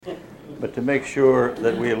but to make sure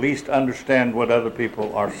that we at least understand what other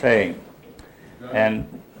people are saying.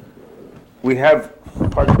 And we have a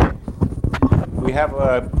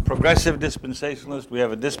progressive dispensationalist, we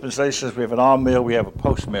have a dispensationalist, we have an on-mill, we have a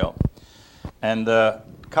post-mill. And a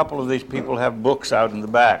couple of these people have books out in the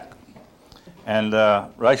back. And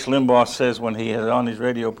Rush Limbaugh says when he is on his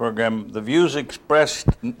radio program, the views expressed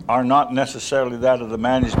are not necessarily that of the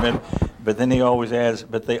management, but then he always adds,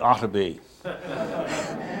 but they ought to be.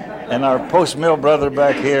 And our post-mill brother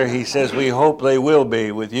back here, he says, we hope they will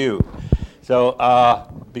be with you. So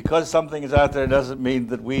because something is out there doesn't mean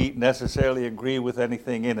that we necessarily agree with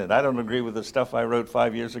anything in it. I don't agree with the stuff I wrote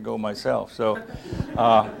 5 years ago myself. So,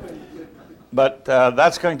 but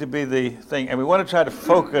that's going to be the thing. And we want to try to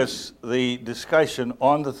focus the discussion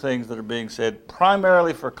on the things that are being said,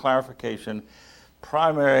 primarily for clarification,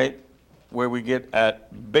 primary where we get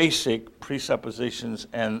at basic presuppositions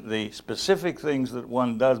and the specific things that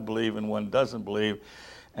one does believe and one doesn't believe,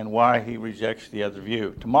 and why he rejects the other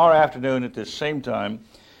view. Tomorrow afternoon at this same time,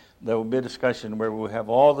 there will be a discussion where we'll have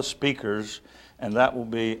all the speakers, and that will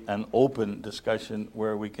be an open discussion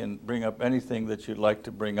where we can bring up anything that you'd like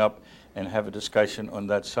to bring up and have a discussion on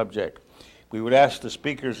that subject. We would ask the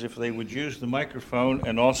speakers if they would use the microphone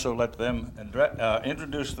and also let them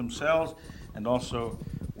introduce themselves and also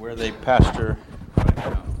where they pastor right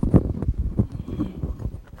now.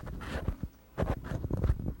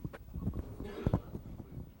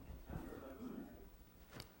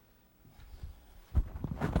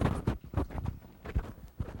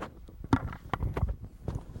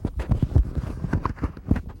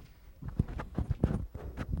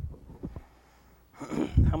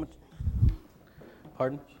 How much?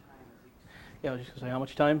 Pardon? Yeah, I was just going to say, how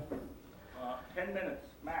much time? 10 minutes,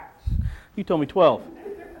 max. You told me 12.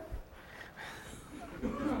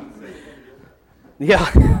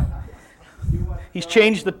 Yeah. He's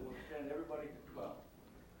changed the...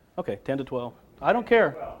 Okay, 10 to 12. I don't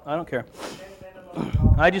care. I don't care.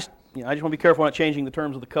 I just want to be careful not changing the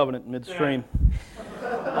terms of the covenant midstream.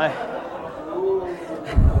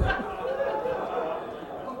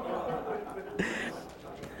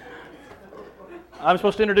 I'm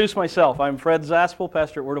supposed to introduce myself. I'm Fred Zaspel,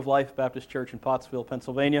 pastor at Word of Life Baptist Church in Pottsville,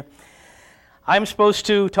 Pennsylvania. I'm supposed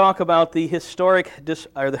to talk about the historic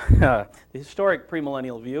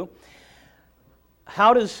premillennial view.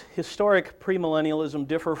 How does historic premillennialism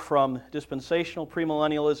differ from dispensational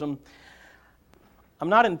premillennialism? I'm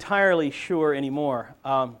not entirely sure anymore.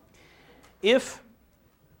 If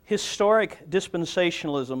historic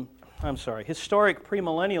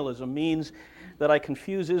premillennialism means that I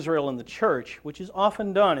confuse Israel and the church, which is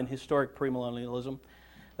often done in historic premillennialism,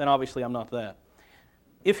 then obviously I'm not that.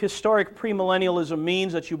 If historic premillennialism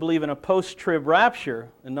means that you believe in a post-trib rapture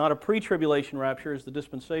and not a pre-tribulation rapture as the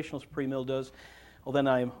dispensationalist premill does, well then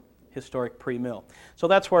I am historic premill. So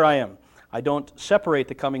that's where I am. I don't separate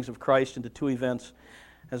the comings of Christ into two events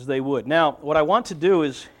as they would. Now, what I want to do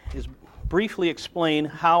is briefly explain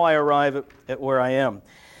how I arrive at where I am.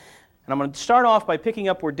 And I'm going to start off by picking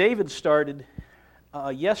up where David started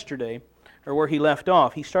yesterday, or where he left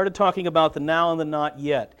off. He started talking about the now and the not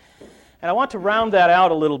yet. And I want to round that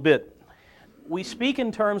out a little bit. We speak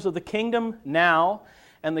in terms of the kingdom now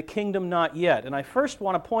and the kingdom not yet. And I first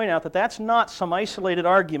want to point out that that's not some isolated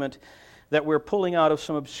argument that we're pulling out of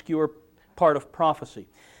some obscure part of prophecy.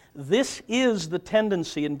 This is the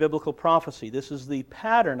tendency in biblical prophecy. This is the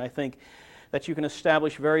pattern, I think, that you can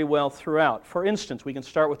establish very well throughout. For instance, we can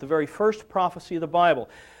start with the very first prophecy of the Bible,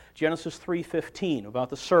 Genesis 3:15,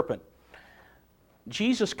 about the serpent.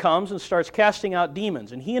 Jesus comes and starts casting out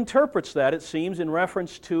demons, and he interprets that, it seems, in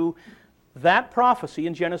reference to that prophecy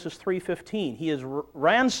in Genesis 3:15. He is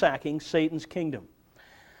ransacking Satan's kingdom.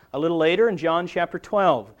 A little later in John chapter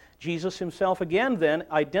 12, Jesus himself again then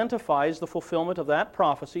identifies the fulfillment of that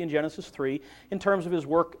prophecy in Genesis 3 in terms of his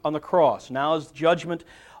work on the cross. Now is judgment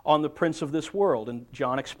on the prince of this world, and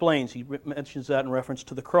John explains, he mentions that in reference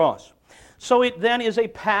to the cross. So it then is a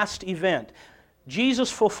past event.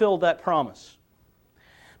 Jesus fulfilled that promise.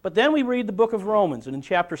 But then we read the book of Romans, and in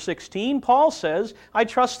chapter 16, Paul says, I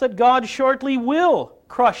trust that God shortly will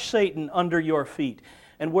crush Satan under your feet.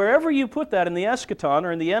 And wherever you put that in the eschaton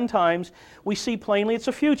or in the end times, we see plainly it's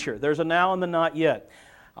a future. There's a now and the not yet.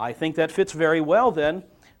 I think that fits very well then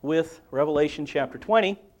with Revelation chapter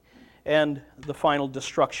 20 and the final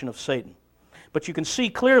destruction of Satan. But you can see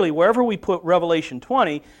clearly wherever we put Revelation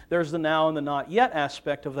 20, there's the now and the not yet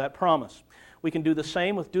aspect of that promise. We can do the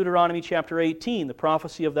same with Deuteronomy chapter 18, the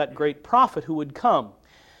prophecy of that great prophet who would come.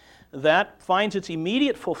 That finds its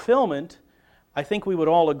immediate fulfillment, I think we would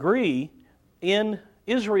all agree, in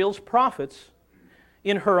Israel's prophets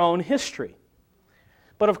in her own history.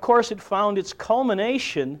 But of course, it found its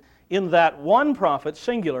culmination in that one prophet,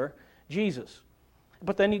 singular, Jesus.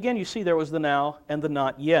 But then again, you see there was the now and the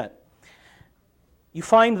not yet. You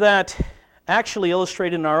find that actually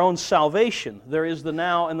illustrated in our own salvation. There is the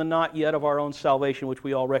now and the not yet of our own salvation, which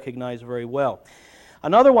we all recognize very well.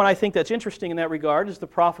 Another one I think that's interesting in that regard is the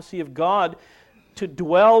prophecy of God to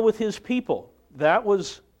dwell with His people. That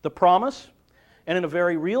was the promise, and in a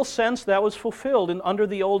very real sense, that was fulfilled under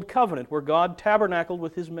the Old Covenant, where God tabernacled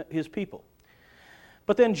with His people.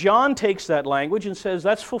 But then John takes that language and says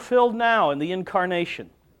that's fulfilled now in the Incarnation.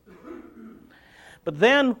 But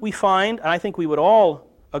then we find, and I think we would all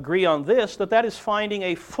agree on this, that that is finding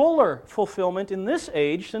a fuller fulfillment in this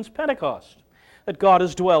age since Pentecost, that God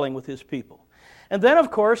is dwelling with His people. And then,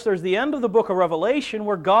 of course, there's the end of the book of Revelation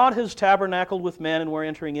where God has tabernacled with men and we're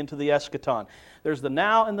entering into the eschaton. There's the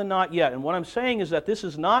now and the not yet. And what I'm saying is that this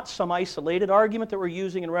is not some isolated argument that we're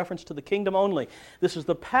using in reference to the kingdom only. This is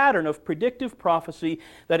the pattern of predictive prophecy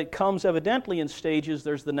that it comes evidently in stages.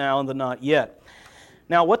 There's the now and the not yet.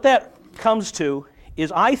 Now, what that comes to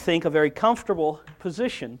is, I think, a very comfortable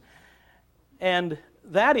position. And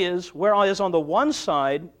that is, whereas on the one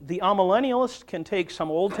side, the amillennialist can take some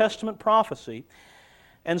Old Testament prophecy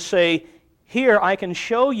and say, here I can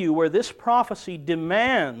show you where this prophecy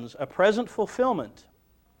demands a present fulfillment.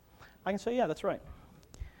 I can say, yeah, that's right.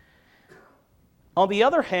 On the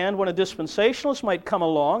other hand, when a dispensationalist might come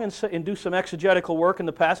along and do some exegetical work in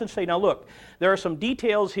the passage, say, now look, there are some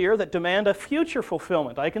details here that demand a future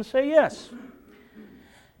fulfillment. I can say yes.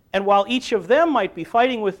 And while each of them might be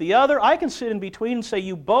fighting with the other, I can sit in between and say,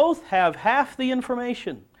 you both have half the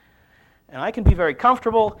information. And I can be very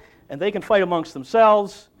comfortable, and they can fight amongst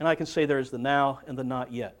themselves, and I can say there's the now and the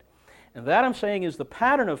not yet. And that, I'm saying, is the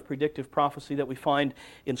pattern of predictive prophecy that we find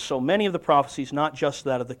in so many of the prophecies, not just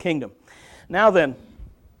that of the kingdom. Now then,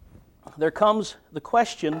 there comes the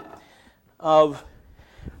question of,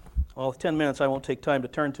 well, 10 minutes, I won't take time to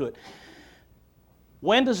turn to it.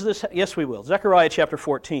 When does this, yes we will, Zechariah chapter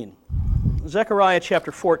 14. Zechariah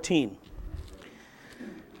chapter 14.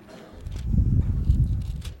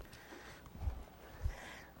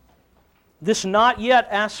 This not yet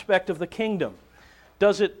aspect of the kingdom,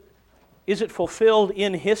 is it fulfilled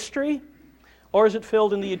in history, or is it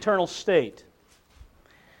filled in the eternal state?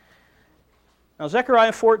 Now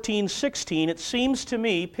Zechariah 14:16, it seems to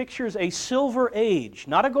me, pictures a silver age,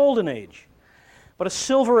 not a golden age, but a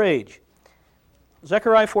silver age.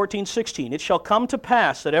 Zechariah 14:16, it shall come to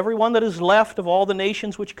pass that every one that is left of all the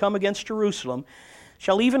nations which come against Jerusalem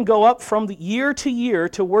shall even go up from the year to year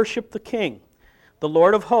to worship the King, the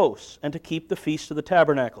Lord of hosts, and to keep the feast of the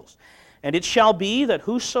tabernacles. And it shall be that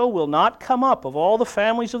whoso will not come up of all the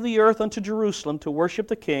families of the earth unto Jerusalem to worship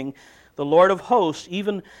the King, the Lord of hosts,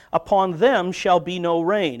 even upon them shall be no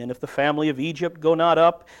rain. And if the family of Egypt go not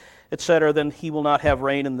up, etc., then he will not have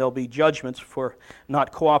rain, and there'll be judgments for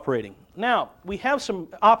not cooperating. Now, we have some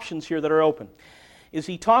options here that are open. Is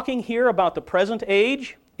he talking here about the present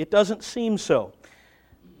age? It doesn't seem so.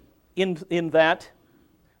 In that,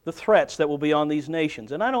 the threats that will be on these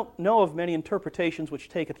nations. And I don't know of many interpretations which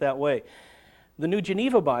take it that way. The New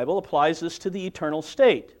Geneva Bible applies this to the eternal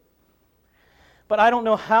state. But I don't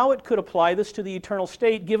know how it could apply this to the eternal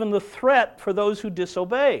state given the threat for those who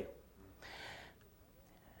disobey.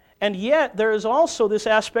 And yet, there is also this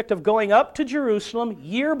aspect of going up to Jerusalem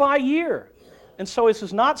year by year. And so this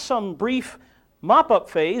is not some brief mop-up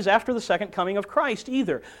phase after the second coming of Christ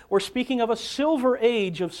either. We're speaking of a silver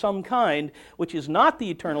age of some kind, which is not the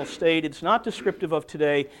eternal state. It's not descriptive of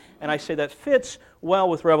today. And I say that fits well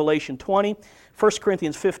with Revelation 20. 1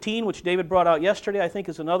 Corinthians 15, which David brought out yesterday, I think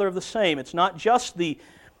is another of the same. It's not just the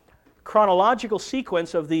chronological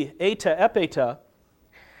sequence of the eta epeta,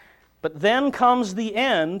 but then comes the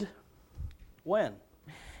end, when?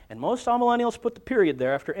 And most amillennials put the period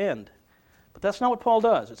there after end. But that's not what Paul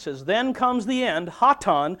does. It says, then comes the end,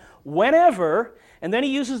 hatan, whenever, and then he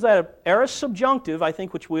uses that aorist subjunctive, I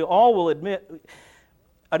think, which we all will admit,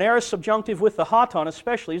 an aorist subjunctive with the hatan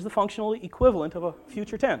especially is the functional equivalent of a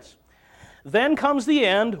future tense. Then comes the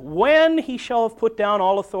end, when he shall have put down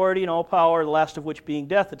all authority and all power, the last of which being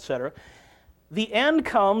death, etc. The end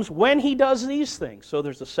comes when he does these things. So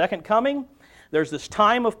there's the second coming, there's this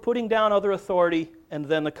time of putting down other authority, and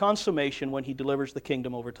then the consummation when he delivers the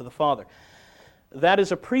kingdom over to the Father. That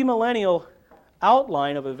is a premillennial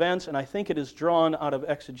outline of events, and I think it is drawn out of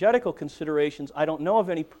exegetical considerations. I don't know of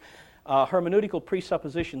any hermeneutical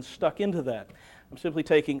presuppositions stuck into that. I'm simply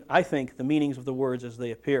taking, I think, the meanings of the words as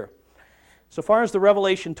they appear. So far as the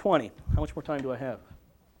Revelation 20, how much more time do I have?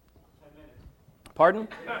 10 minutes. Pardon?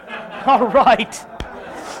 All right.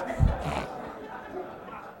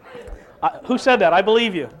 Who said that? I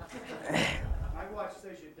believe you. My watch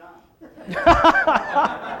says you're done.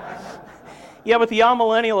 Yeah, but the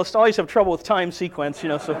amillennialists always have trouble with time sequence,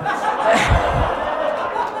 so.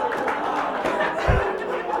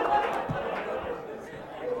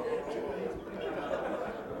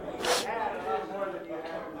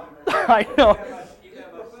 I know.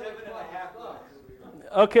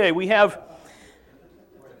 Okay, we have,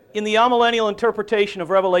 in the amillennial interpretation of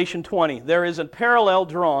Revelation 20, there is a parallel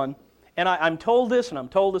drawn, and I'm told this, and I'm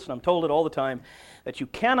told this, and I'm told it all the time, that you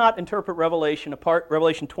cannot interpret Revelation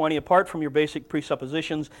 20 apart from your basic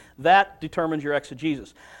presuppositions. That determines your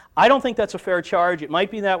exegesis. I don't think that's a fair charge. It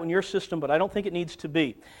might be that in your system, but I don't think it needs to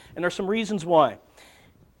be. And there's some reasons why.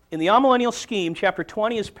 In the amillennial scheme, chapter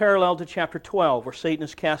 20 is parallel to chapter 12, where Satan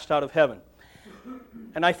is cast out of heaven.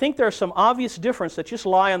 And I think there are some obvious differences that just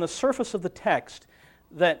lie on the surface of the text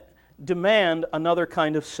that demand another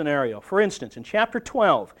kind of scenario. For instance, in chapter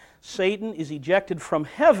 12, Satan is ejected from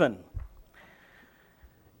heaven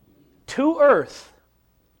to earth,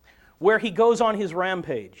 where he goes on his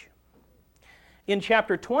rampage. In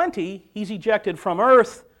chapter 20, he's ejected from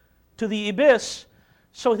earth to the abyss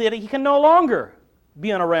so that he can no longer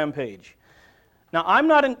be on a rampage. Now, I'm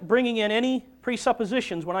not bringing in any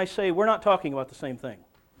presuppositions when I say we're not talking about the same thing.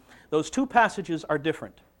 Those two passages are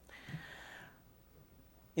different.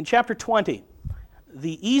 In chapter 20,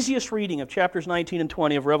 the easiest reading of chapters 19 and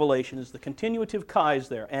 20 of Revelation is the continuative kais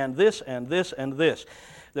there, and this, and this, and this.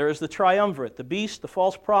 There is the triumvirate, the beast, the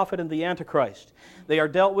false prophet, and the Antichrist. They are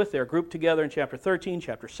dealt with, they're grouped together in chapter 13,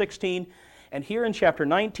 chapter 16, and here in chapter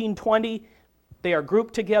 19, 20, they are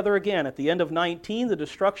grouped together again. At the end of 19, the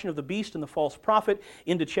destruction of the beast and the false prophet.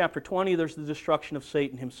 Into chapter 20, there's the destruction of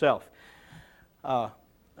Satan himself.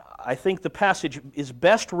 I think the passage is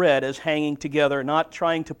best read as hanging together, not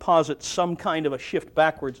trying to posit some kind of a shift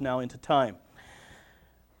backwards now into time.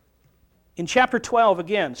 In chapter 12,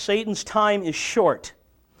 again, Satan's time is short,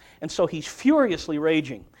 and so he's furiously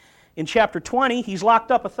raging. In chapter 20, he's locked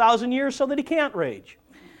up 1,000 years so that he can't rage.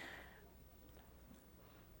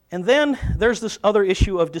 And then there's this other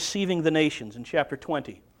issue of deceiving the nations in chapter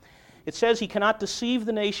 20. It says he cannot deceive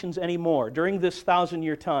the nations anymore during this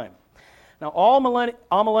 1,000-year time. Now, all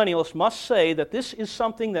millennialists must say that this is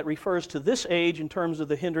something that refers to this age in terms of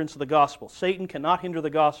the hindrance of the gospel. Satan cannot hinder the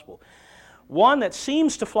gospel. One that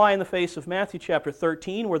seems to fly in the face of Matthew chapter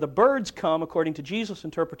 13, where the birds come, according to Jesus'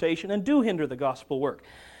 interpretation, and do hinder the gospel work.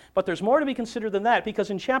 But there's more to be considered than that, because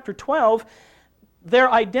in chapter 12,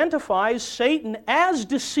 there identifies Satan as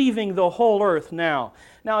deceiving the whole earth now.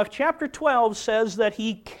 Now, if chapter 12 says that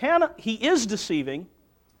he is deceiving,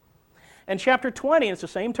 and chapter 20, and it's the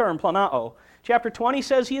same term, planao, chapter 20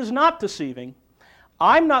 says he is not deceiving,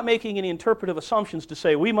 I'm not making any interpretive assumptions to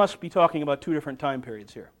say we must be talking about two different time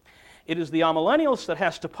periods here. It is the amillennialist that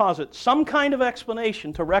has to posit some kind of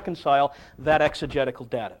explanation to reconcile that exegetical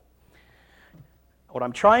data. What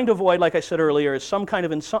I'm trying to avoid, like I said earlier, is some kind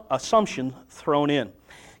of assumption thrown in.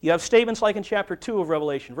 You have statements like in chapter 2 of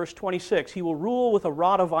Revelation, verse 26, he will rule with a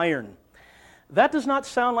rod of iron. That does not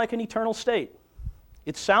sound like an eternal state.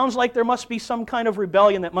 It sounds like there must be some kind of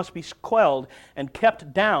rebellion that must be quelled and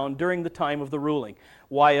kept down during the time of the ruling.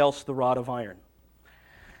 Why else the rod of iron?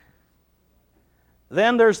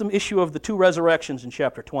 Then there's the issue of the two resurrections in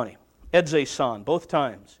chapter 20. Edze san, both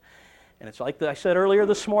times. And it's like I said earlier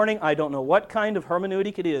this morning, I don't know what kind of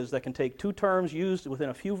hermeneutic it is that can take two terms used within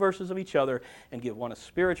a few verses of each other and give one a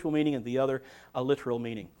spiritual meaning and the other a literal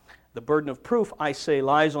meaning. The burden of proof, I say,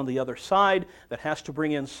 lies on the other side that has to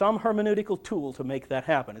bring in some hermeneutical tool to make that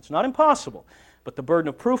happen. It's not impossible, but the burden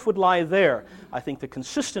of proof would lie there. I think the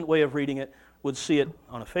consistent way of reading it would see it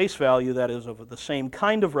on a face value, that is, of the same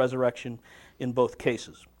kind of resurrection in both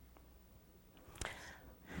cases.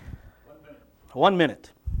 1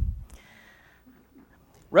 minute.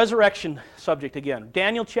 Resurrection subject again.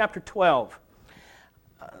 Daniel chapter 12.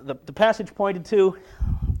 The passage pointed to,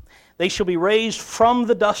 they shall be raised from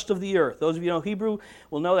the dust of the earth. Those of you who know Hebrew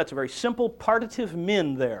will know that's a very simple partitive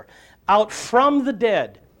min there. Out from the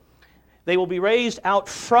dead. They will be raised out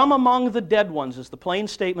from among the dead ones is the plain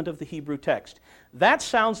statement of the Hebrew text. That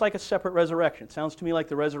sounds like a separate resurrection. It sounds to me like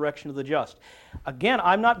the resurrection of the just. Again,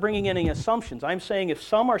 I'm not bringing any assumptions. I'm saying if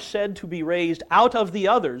some are said to be raised out of the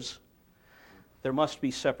others, there must be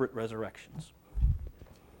separate resurrections.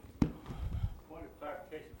 Point of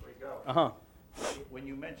clarification before you go. When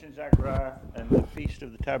you mentioned Zechariah and the Feast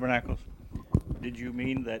of the Tabernacles, did you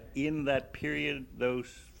mean that in that period those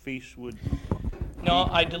feasts would... No,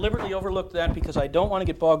 I deliberately overlooked that because I don't want to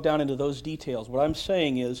get bogged down into those details. What I'm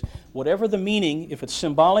saying is, whatever the meaning, if it's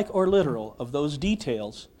symbolic or literal, of those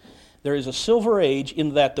details, There is a silver age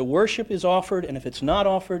in that the worship is offered, and if it's not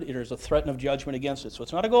offered, there is a threat of judgment against it. So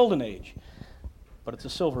it's not a golden age, but it's a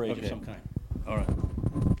silver age of some kind. All right.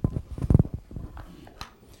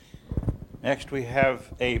 Next, we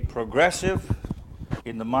have a progressive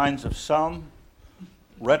in the minds of some,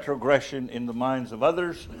 retrogression in the minds of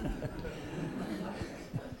others.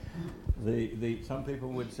 Some people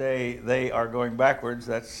would say they are going backwards.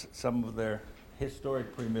 That's some of their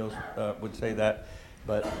historic premills would say that.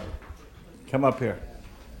 But come up here.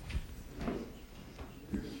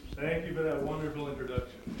 Thank you for that wonderful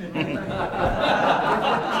introduction.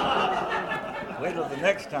 Wait till the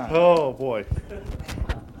next time. Oh, boy.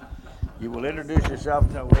 You will introduce yourself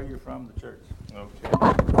and tell where you're from, the church. Okay.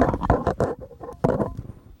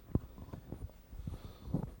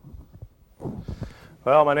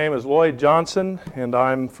 Well, my name is Lloyd Johnson, and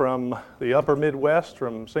I'm from the upper Midwest,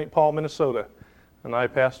 from St. Paul, Minnesota. And I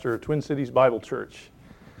pastor Twin Cities Bible Church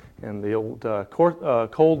in the old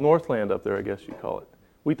cold Northland up there, I guess you call it.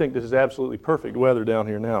 We think this is absolutely perfect weather down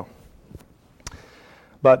here now.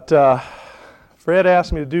 But Fred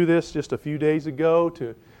asked me to do this just a few days ago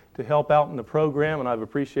to help out in the program, and I've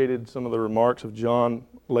appreciated some of the remarks of John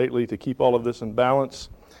lately to keep all of this in balance,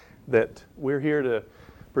 that we're here to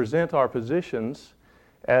present our positions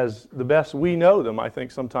as the best we know them. I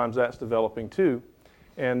think sometimes that's developing too.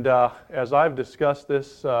 And as I've discussed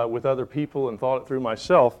this with other people and thought it through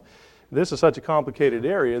myself, this is such a complicated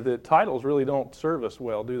area that titles really don't serve us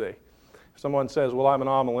well, do they? If someone says, well, I'm an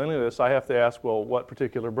amillennialist, I have to ask, well, what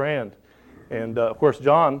particular brand? And of course,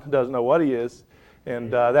 John doesn't know what he is,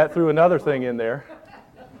 and that threw another thing in there.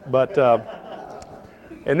 But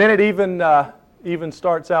and then it even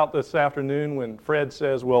starts out this afternoon when Fred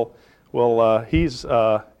says, well, he's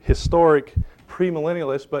historic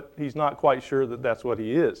premillennialist, but he's not quite sure that that's what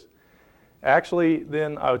he is. Actually,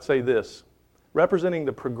 then I would say this. Representing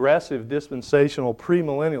the progressive dispensational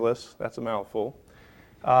premillennialists, that's a mouthful,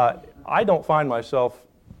 I don't find myself,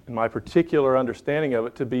 in my particular understanding of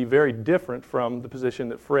it, to be very different from the position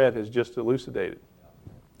that Fred has just elucidated.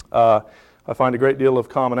 I find a great deal of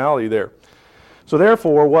commonality there. So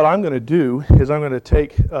therefore, what I'm going to do is I'm going to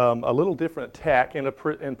take a little different tack in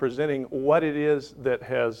presenting what it is that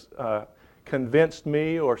has convinced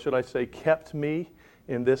me, or should I say kept me,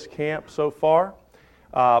 in this camp so far.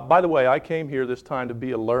 By the way, I came here this time to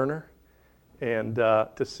be a learner and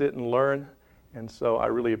to sit and learn, and so I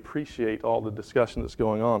really appreciate all the discussion that's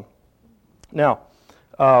going on. Now,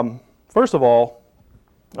 first of all,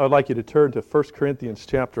 I'd like you to turn to 1 Corinthians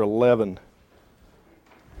chapter 11.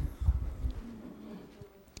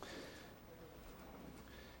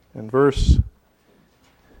 And verse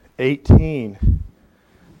 18.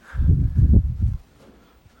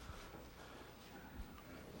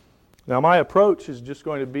 Now, my approach is just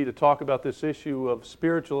going to be to talk about this issue of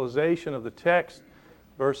spiritualization of the text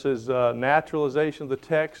versus naturalization of the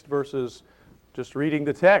text versus just reading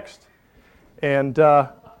the text. And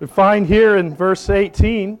we find here in verse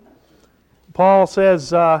 18, Paul says,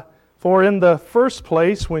 for in the first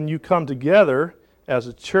place, when you come together as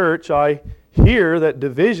a church, I hear that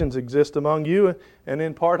divisions exist among you, and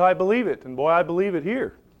in part I believe it. And boy, I believe it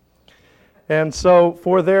here. And so,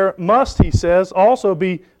 for there must, he says, also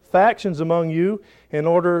be factions among you, in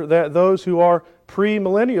order that those who are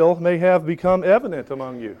premillennial may have become evident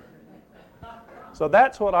among you. So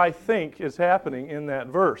that's what I think is happening in that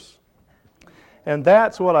verse. And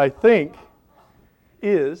that's what I think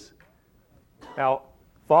is, now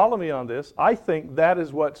follow me on this, I think that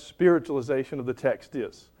is what spiritualization of the text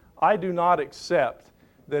is. I do not accept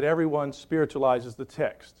that everyone spiritualizes the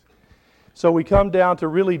text. So we come down to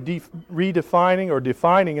really redefining or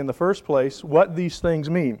defining in the first place what these things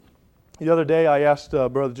mean. The other day I asked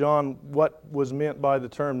Brother John what was meant by the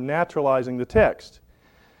term naturalizing the text.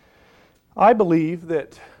 I believe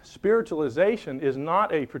that spiritualization is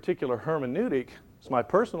not a particular hermeneutic. So my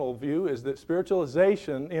personal view is that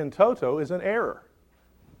spiritualization in toto is an error.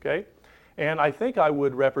 Okay? And I think I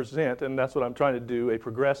would represent, and that's what I'm trying to do, a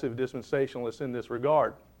progressive dispensationalist in this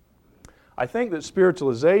regard. I think that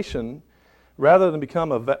spiritualization, rather than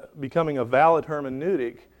becoming a valid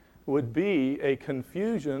hermeneutic, would be a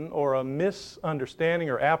confusion or a misunderstanding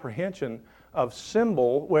or apprehension of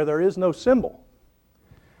symbol where there is no symbol.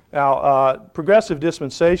 Now, progressive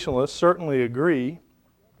dispensationalists certainly agree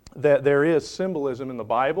that there is symbolism in the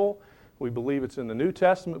Bible. We believe it's in the New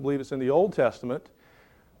Testament, believe it's in the Old Testament,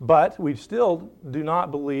 but we still do not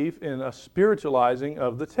believe in a spiritualizing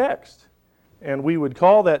of the text. And we would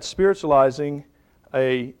call that spiritualizing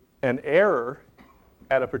an error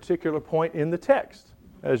at a particular point in the text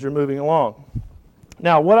as you're moving along.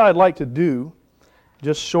 Now, what I'd like to do,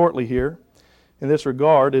 just shortly here, in this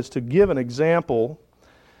regard is to give an example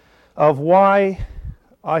of why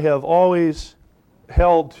I have always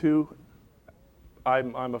held to,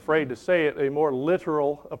 I'm afraid to say it, a more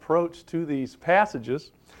literal approach to these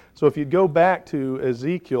passages. So if you'd go back to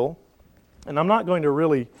Ezekiel, and I'm not going to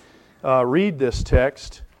really read this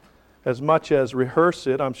text as much as rehearse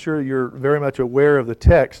it. I'm sure you're very much aware of the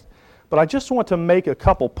text. But I just want to make a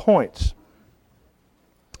couple points.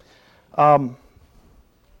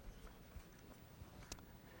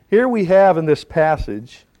 Here we have in this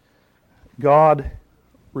passage God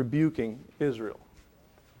rebuking Israel.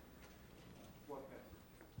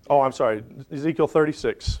 Oh, I'm sorry, Ezekiel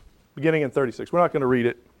 36, beginning in 36. We're not going to read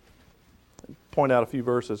it, point out a few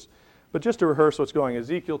verses. But just to rehearse what's going on,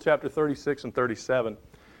 Ezekiel chapter 36 and 37.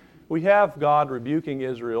 We have God rebuking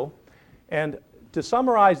Israel. And to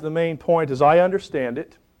summarize the main point as I understand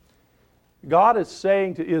it, God is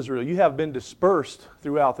saying to Israel, you have been dispersed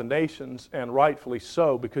throughout the nations, and rightfully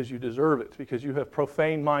so, because you deserve it, because you have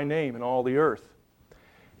profaned my name in all the earth.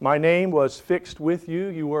 My name was fixed with you.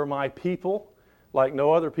 You were my people, like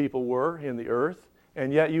no other people were in the earth,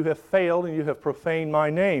 and yet you have failed and you have profaned my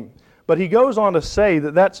name. But he goes on to say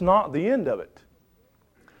that that's not the end of it.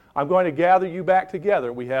 I'm going to gather you back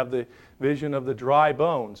together. We have the vision of the dry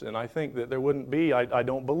bones, and I think that there wouldn't be, I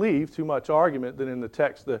don't believe, too much argument that in the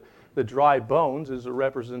text the dry bones is a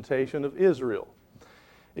representation of Israel.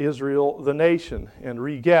 Israel, the nation, and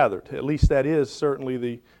regathered. At least that is certainly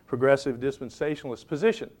the progressive dispensationalist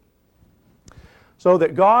position. So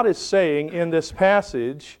that God is saying in this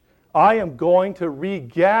passage, I am going to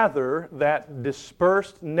regather that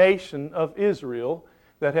dispersed nation of Israel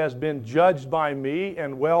that has been judged by me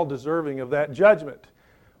and well deserving of that judgment.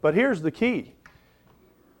 But here's the key.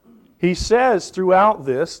 He says throughout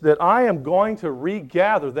this that I am going to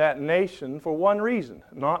regather that nation for one reason.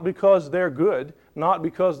 Not because they're good, not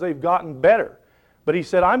because they've gotten better. But he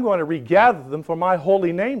said, I'm going to regather them for my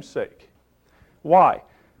holy name's sake. Why?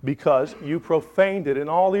 Because you profaned it in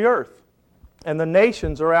all the earth. And the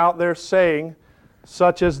nations are out there saying,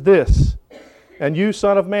 such as this. And you,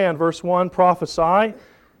 son of man, verse 1, prophesy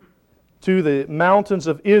to the mountains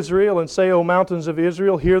of Israel and say, O mountains of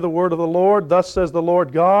Israel, hear the word of the Lord. Thus says the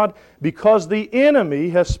Lord God, because the enemy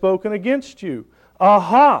has spoken against you.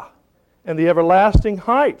 Aha! And the everlasting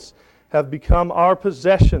heights have become our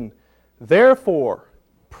possession. Therefore,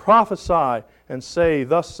 prophesy and say,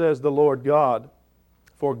 thus says the Lord God,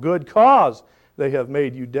 for good cause they have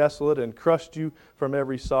made you desolate and crushed you from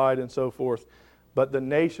every side and so forth. But the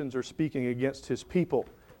nations are speaking against His people.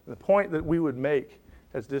 The point that we would make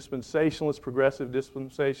as dispensationalists, progressive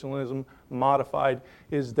dispensationalism modified,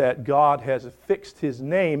 is that God has affixed His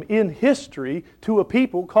name in history to a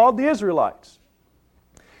people called the Israelites.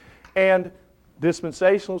 And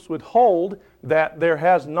dispensationalists would hold that there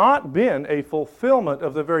has not been a fulfillment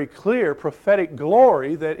of the very clear prophetic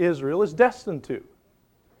glory that Israel is destined to.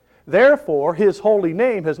 Therefore, His holy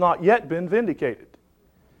name has not yet been vindicated.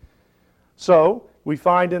 So, we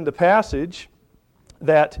find in the passage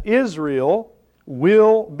that Israel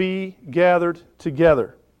will be gathered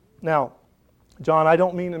together. Now, John, I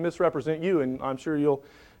don't mean to misrepresent you, and I'm sure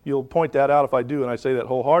you'll point that out if I do, and I say that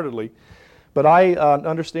wholeheartedly. But I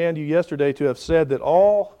understand you yesterday to have said that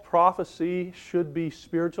all prophecy should be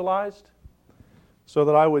spiritualized, so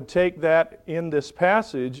that I would take that in this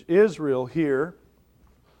passage, Israel here,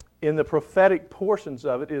 in the prophetic portions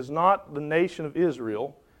of it, is not the nation of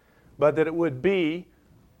Israel, but that it would be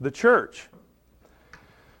the church.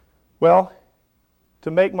 Well, to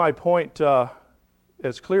make my point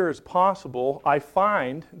as clear as possible, I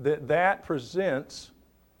find that that presents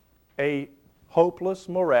a hopeless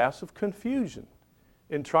morass of confusion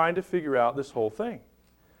in trying to figure out this whole thing.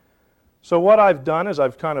 So what I've done is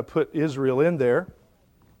I've kind of put Israel in there,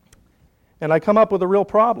 and I come up with a real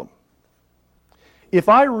problem. If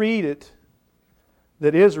I read it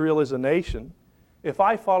that Israel is a nation, if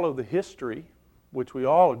I follow the history, which we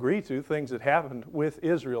all agree to, things that happened with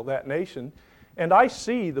Israel, that nation, and I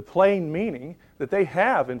see the plain meaning that they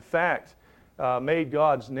have, in fact, made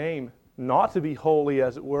God's name not to be holy,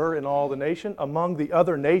 as it were, in all the nation, among the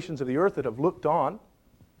other nations of the earth that have looked on,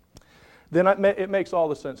 then it makes all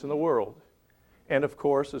the sense in the world. And of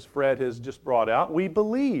course, as Fred has just brought out, we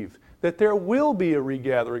believe that there will be a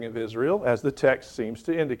regathering of Israel, as the text seems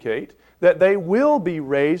to indicate, that they will be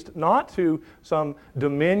raised not to some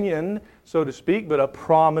dominion, so to speak, but a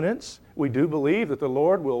prominence. We do believe that the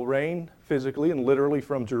Lord will reign physically and literally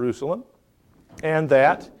from Jerusalem, and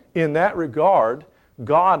that, in that regard,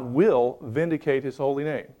 God will vindicate His holy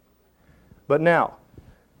name. But now,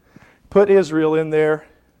 put Israel in there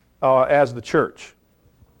as the church,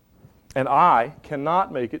 and I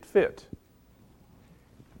cannot make it fit.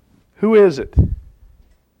 Who is it?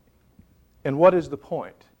 And what is the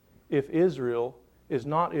point? If Israel is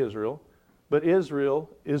not Israel, but Israel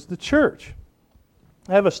is the church.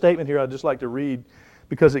 I have a statement here I'd just like to read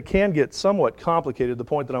because it can get somewhat complicated, the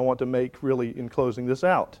point that I want to make really in closing this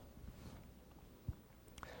out.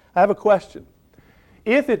 I have a question.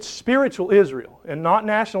 If it's spiritual Israel and not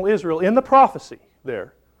national Israel in the prophecy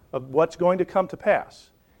there of what's going to come to pass,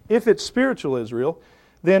 if it's spiritual Israel,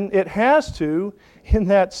 then it has to, in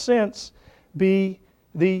that sense, be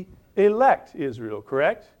the elect Israel,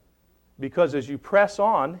 correct? Because as you press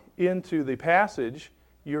on into the passage,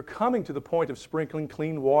 you're coming to the point of sprinkling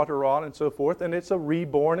clean water on and so forth, and it's a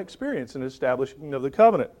reborn experience, an establishing of the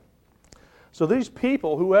covenant. So these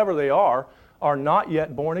people, whoever they are not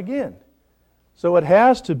yet born again. So it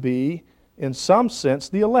has to be, in some sense,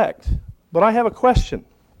 the elect. But I have a question.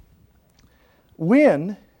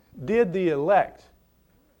 When did the elect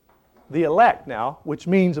now, which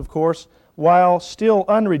means, of course, while still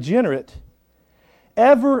unregenerate,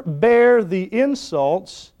 ever bear the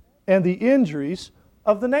insults and the injuries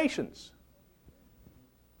of the nations?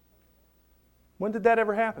 When did that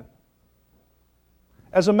ever happen?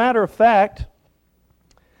 As a matter of fact,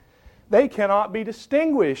 they cannot be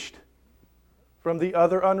distinguished from the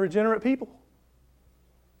other unregenerate people.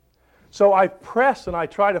 So I press and I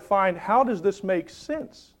try to find, how does this make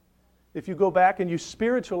sense? If you go back and you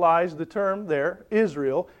spiritualize the term there,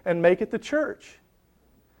 Israel, and make it the church.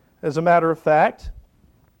 As a matter of fact,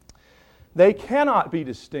 they cannot be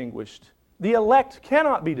distinguished. The elect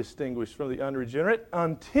cannot be distinguished from the unregenerate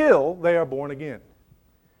until they are born again.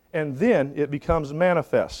 And then it becomes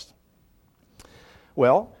manifest.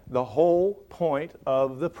 Well, the whole point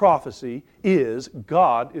of the prophecy is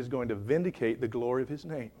God is going to vindicate the glory of His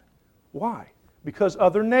name. Why? Because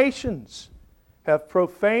other nations have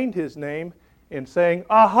profaned His name in saying,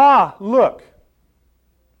 aha, look.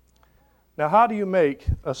 Now, how do you make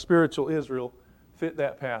a spiritual Israel fit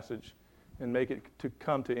that passage and make it to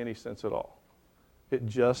come to any sense at all? It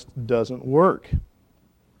just doesn't work.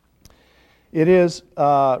 It is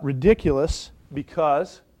ridiculous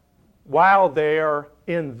because while they are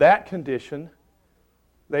in that condition,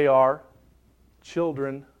 they are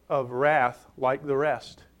children of wrath like the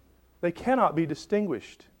rest. They cannot be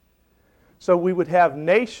distinguished. So we would have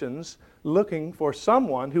nations looking for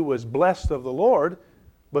someone who was blessed of the Lord,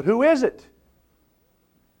 but who is it?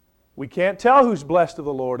 We can't tell who's blessed of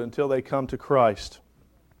the Lord until they come to Christ.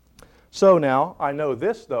 So now, I know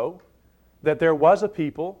this though, that there was a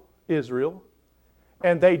people, Israel,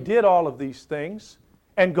 and they did all of these things,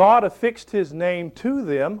 and God affixed His name to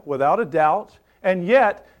them without a doubt, and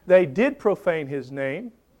yet they did profane His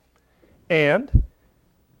name, and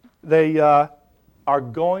they are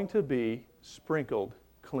going to be sprinkled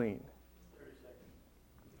clean.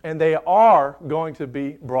 And they are going to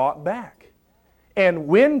be brought back. And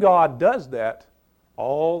when God does that,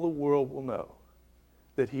 all the world will know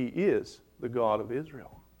that He is the God of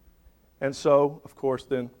Israel. And so, of course,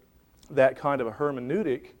 then that kind of a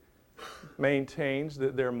hermeneutic maintains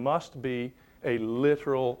that there must be a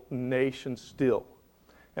literal nation still.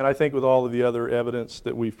 And I think with all of the other evidence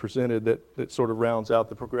that we've presented, that sort of rounds out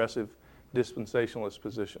the progressive dispensationalist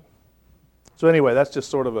position. So anyway, that's just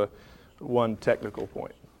sort of one technical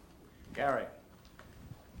point. Gary.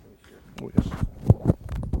 Oh, yes.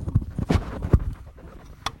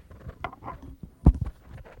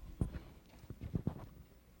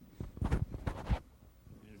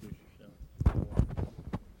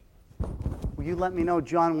 Will you let me know,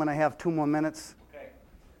 John, when I have 2 more minutes? Okay.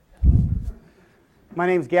 My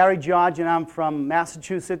name's Gary George, and I'm from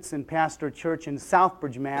Massachusetts and pastor a church in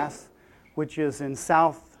Southbridge, Mass., which is in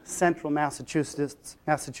south central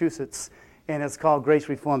Massachusetts, and it's called Grace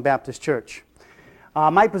Reformed Baptist Church.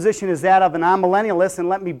 My position is that of an amillennialist, and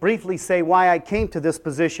let me briefly say why I came to this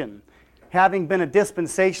position. Having been a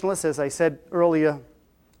dispensationalist, as I said earlier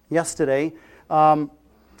yesterday, I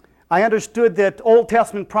understood that Old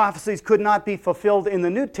Testament prophecies could not be fulfilled in the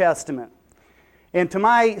New Testament. And to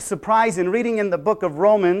my surprise, in reading in the book of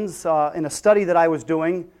Romans, in a study that I was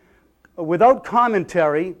doing, without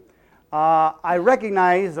commentary, I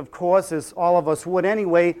recognize, of course, as all of us would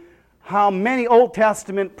anyway, how many Old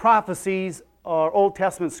Testament prophecies or Old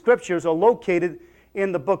Testament scriptures are located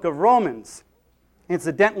in the book of Romans.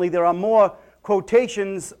 Incidentally, there are more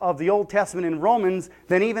quotations of the Old Testament in Romans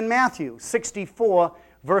than even Matthew, 64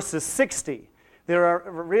 verses 60. There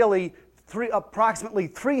are really approximately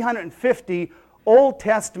 350 Old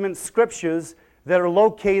Testament scriptures that are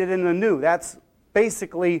located in the New. That's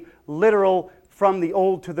basically literal from the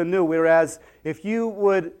Old to the New, whereas if you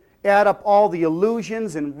would add up all the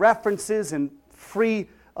allusions and references and free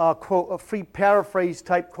free paraphrase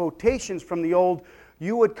type quotations from the Old,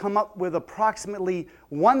 you would come up with approximately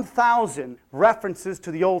 1,000 references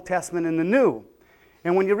to the Old Testament and the New.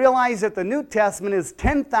 And when you realize that the New Testament is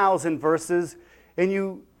 10,000 verses, and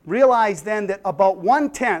you realize then that about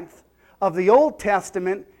 1/10 of the Old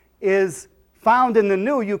Testament is found in the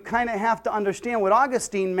New, you kind of have to understand what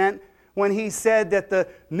Augustine meant when he said that the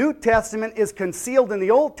New Testament is concealed in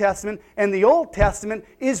the Old Testament and the Old Testament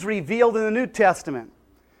is revealed in the New Testament.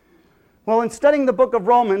 Well, in studying the book of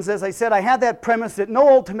Romans, as I said, I had that premise that no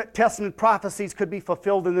Old Testament prophecies could be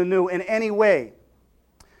fulfilled in the New in any way.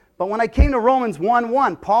 But when I came to Romans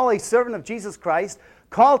 1:1, Paul, a servant of Jesus Christ,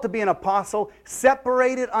 called to be an apostle,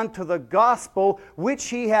 separated unto the gospel which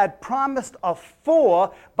he had promised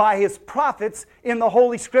afore by his prophets in the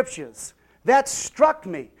Holy Scriptures. That struck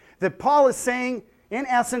me, that Paul is saying, in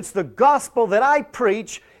essence, the gospel that I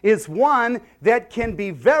preach is one that can be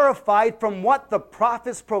verified from what the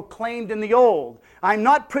prophets proclaimed in the Old. I'm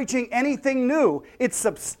not preaching anything new. It's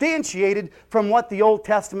substantiated from what the Old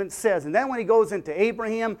Testament says. And then when he goes into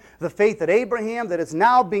Abraham, the faith of Abraham that is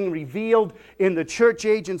now being revealed in the church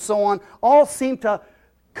age and so on, all seem to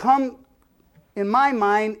come, in my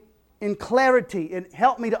mind, in clarity and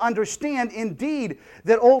help me to understand, indeed,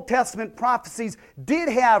 that Old Testament prophecies did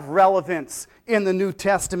have relevance in the New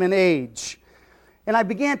Testament age. And I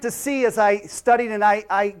began to see as I studied, and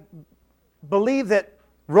I believe that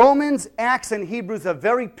Romans, Acts, and Hebrews are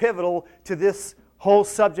very pivotal to this whole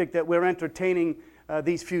subject that we're entertaining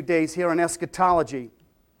these few days here on eschatology.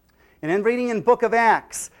 And in reading in the book of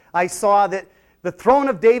Acts, I saw that the throne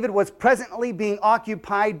of David was presently being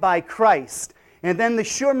occupied by Christ. And then the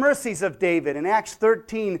sure mercies of David in Acts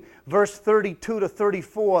 13, verse 32 to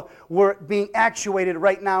 34, were being actuated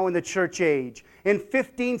right now in the church age. In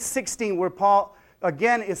 15:16, where Paul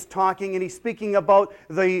again is talking, and he's speaking about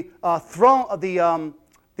the throne of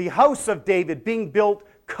the house of David being built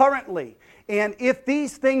currently. And if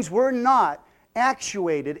these things were not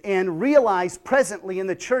actuated and realized presently in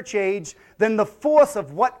the church age, then the force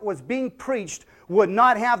of what was being preached would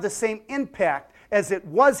not have the same impact as it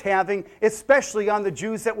was having, especially on the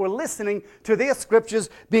Jews that were listening to their scriptures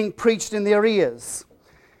being preached in their ears.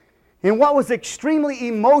 And what was extremely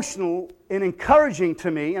emotional and encouraging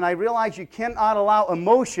to me, and I realize you cannot allow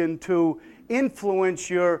emotion to influence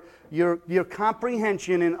your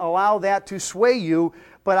comprehension and allow that to sway you,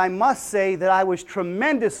 but I must say that I was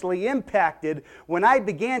tremendously impacted when I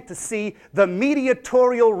began to see the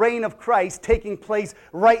mediatorial reign of Christ taking place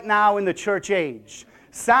right now in the church age.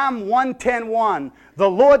 Psalm 110:1, the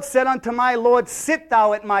Lord said unto my Lord, sit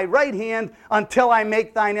thou at my right hand until I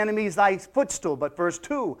make thine enemies thy footstool. But verse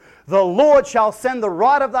 2, the Lord shall send the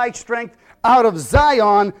rod of thy strength out of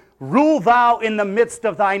Zion, rule thou in the midst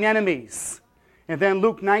of thine enemies. And then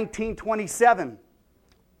Luke 19:27,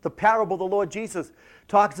 the parable of the Lord Jesus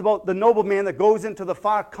talks about the nobleman that goes into the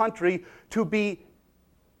far country to be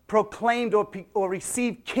proclaimed or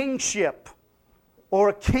receive kingship or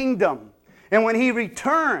a kingdom. And when he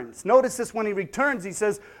returns, notice this, when he returns, he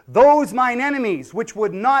says, those mine enemies, which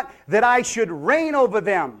would not that I should reign over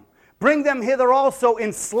them, bring them hither also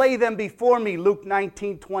and slay them before me, Luke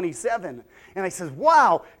 19:27. And I says,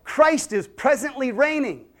 wow, Christ is presently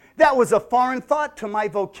reigning. That was a foreign thought to my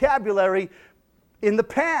vocabulary in the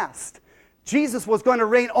past. Jesus was going to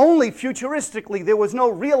reign only futuristically. There was no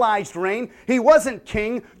realized reign. He wasn't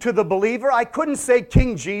king to the believer. I couldn't say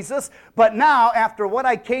King Jesus, but now, after what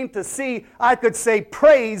I came to see, I could say,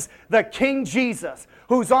 praise the King Jesus,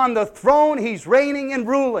 who's on the throne. He's reigning and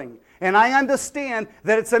ruling. And I understand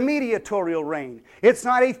that it's a mediatorial reign. It's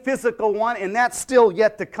not a physical one, and that's still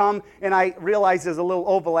yet to come. And I realize there's a little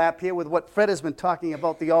overlap here with what Fred has been talking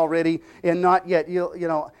about, the already and not yet.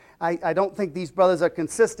 I don't think these brothers are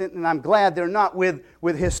consistent, and I'm glad they're not with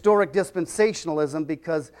historic dispensationalism,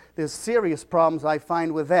 because there's serious problems I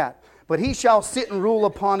find with that. But he shall sit and rule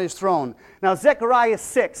upon his throne. Now, Zechariah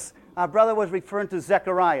 6, our brother was referring to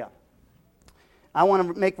Zechariah. I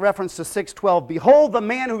want to make reference to 6:12. Behold, the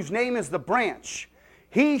man whose name is the branch.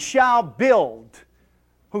 He shall build,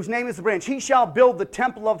 whose name is the branch. He shall build the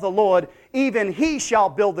temple of the Lord. Even he shall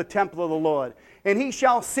build the temple of the Lord. And he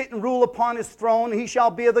shall sit and rule upon his throne. He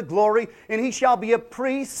shall be of the glory. And he shall be a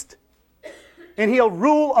priest. And he'll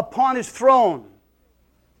rule upon his throne.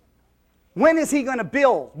 When is he going to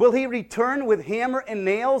build? Will he return with hammer and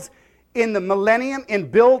nails in the millennium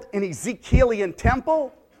and build an Ezekielian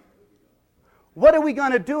temple? What are we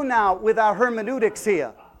going to do now with our hermeneutics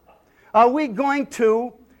here? Are we going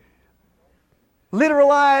to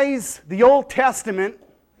literalize the Old Testament,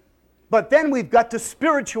 but then we've got to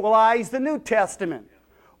spiritualize the New Testament?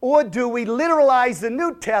 Or do we literalize the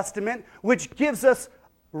New Testament, which gives us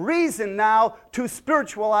reason now to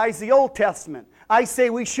spiritualize the Old Testament. I say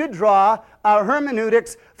we should draw our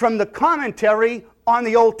hermeneutics from the commentary on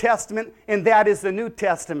the Old Testament, and that is the New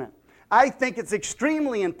Testament. I think it's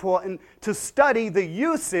extremely important to study the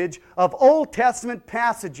usage of Old Testament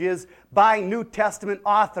passages by New Testament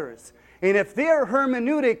authors. And if their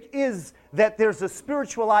hermeneutic is that there's a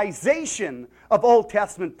spiritualization of Old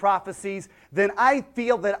Testament prophecies, then I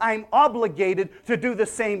feel that I'm obligated to do the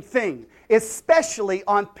same thing, especially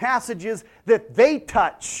on passages that they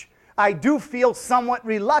touch. I do feel somewhat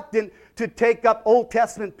reluctant to take up Old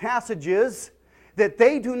Testament passages that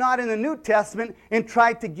they do not in the New Testament and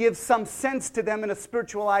try to give some sense to them in a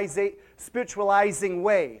spiritualizing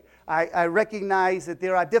way. I recognize that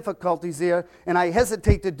there are difficulties there, and I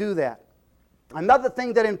hesitate to do that. Another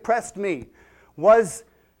thing that impressed me was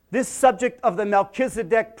this subject of the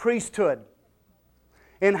Melchizedek priesthood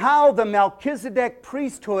and how the Melchizedek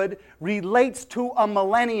priesthood relates to a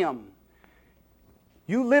millennium.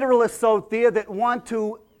 You literalists out there that want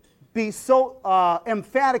to be so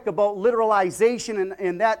emphatic about literalization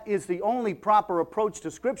and that is the only proper approach to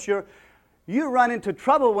Scripture, you run into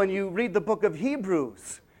trouble when you read the book of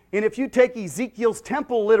Hebrews. And if you take Ezekiel's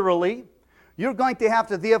temple literally, you're going to have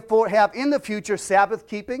therefore have in the future Sabbath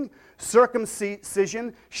keeping,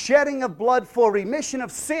 circumcision, shedding of blood for remission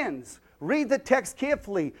of sins. Read the text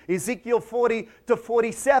carefully, Ezekiel 40 to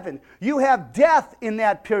 47. You have death in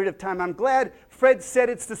that period of time. I'm glad Fred said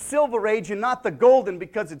it's the silver age and not the golden,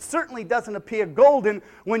 because it certainly doesn't appear golden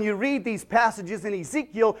when you read these passages in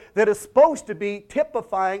Ezekiel that are supposed to be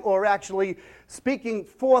typifying or actually speaking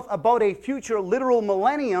forth about a future literal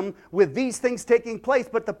millennium with these things taking place.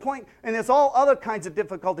 But the point, and there's all other kinds of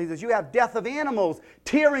difficulties, is you have death of animals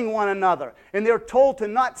tearing one another, and they're told to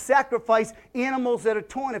not sacrifice animals that are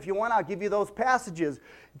torn. If you want, I'll give you those passages.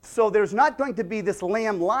 So there's not going to be this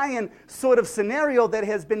lamb-lion sort of scenario that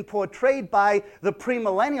has been portrayed by the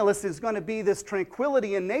premillennialists. Is going to be this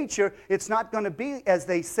tranquility in nature. It's not going to be as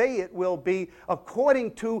they say it will be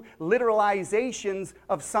according to literalizations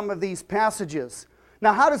of some of these passages.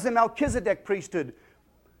 Now, how does the Melchizedek priesthood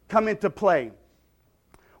come into play?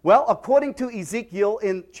 Well, according to Ezekiel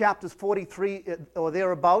in chapters 43 or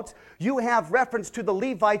thereabouts, you have reference to the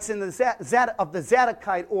Levites in the of the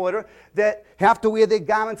Zadokite order that have to wear their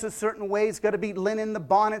garments a certain way. It's got to be linen, the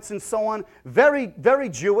bonnets, and so on. Very, very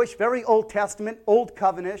Jewish, very Old Testament, Old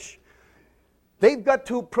Covenant-ish. They've got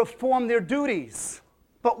to perform their duties.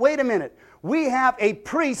 But wait a minute. We have a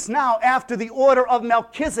priest now after the order of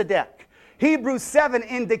Melchizedek. Hebrews 7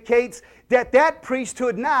 indicates that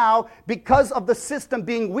priesthood now, because of the system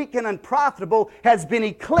being weak and unprofitable, has been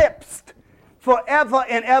eclipsed forever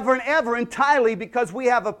and ever entirely, because we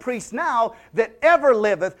have a priest now that ever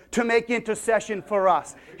liveth to make intercession for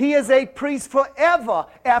us. He is a priest forever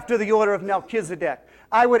after the order of Melchizedek.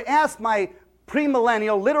 I would ask my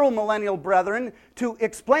premillennial, literal millennial brethren to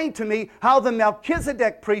explain to me how the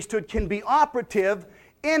Melchizedek priesthood can be operative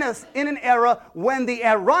in an era when the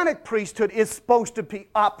Aaronic priesthood is supposed to be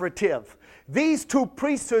operative. These two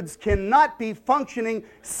priesthoods cannot be functioning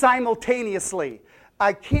simultaneously.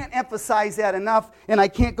 I can't emphasize that enough, and I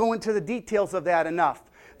can't go into the details of that enough.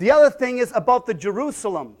 The other thing is about the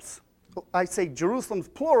Jerusalems. I say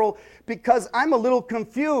Jerusalems plural because I'm a little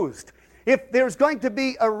confused. If there's going to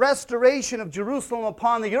be a restoration of Jerusalem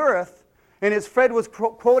upon the earth, and as Fred was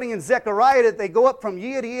quoting in Zechariah that they go up from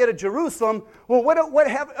year to year to Jerusalem, well,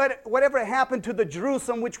 whatever happened to the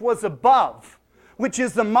Jerusalem which was above, which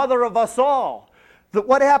is the mother of us all?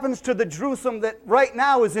 What happens to the Jerusalem that right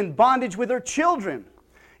now is in bondage with her children?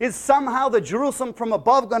 Is somehow the Jerusalem from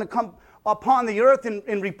above going to come upon the earth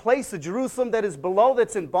and replace the Jerusalem that is below,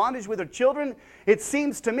 that's in bondage with her children? It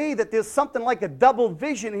seems to me that there's something like a double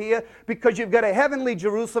vision here, because you've got a heavenly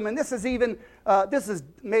Jerusalem, and this is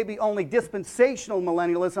maybe only dispensational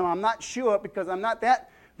millennialism. I'm not sure, because I'm not that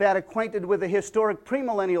acquainted with the historic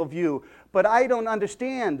premillennial view, but I don't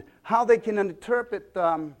understand how they can interpret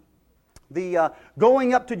the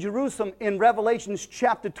going up to Jerusalem in Revelation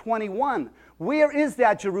chapter 21. Where is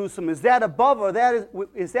that Jerusalem? Is that above, or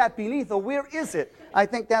is that beneath, or where is it? I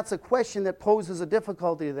think that's a question that poses a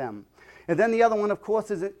difficulty to them. And then the other one, of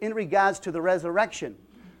course, is in regards to the resurrection.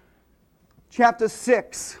 Chapter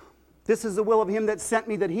 6. This is the will of him that sent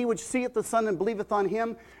me, that he which seeth the Son and believeth on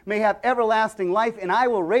him may have everlasting life, and I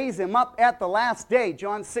will raise him up at the last day.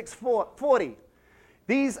 John 6:40.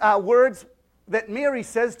 These are words that Mary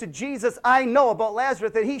says to Jesus, I know about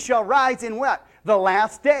Lazarus, that he shall rise in what? The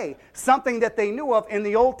last day. Something that they knew of in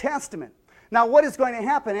the Old Testament. Now, what is going to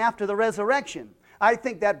happen after the resurrection? I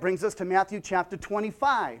think that brings us to Matthew chapter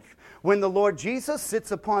 25, when the Lord Jesus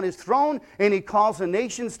sits upon his throne and he calls the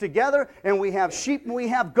nations together, and we have sheep and we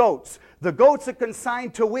have goats. The goats are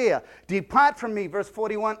consigned to where? Depart from me, verse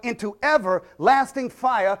 41, into everlasting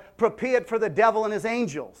fire prepared for the devil and his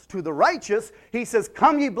angels. To the righteous, he says,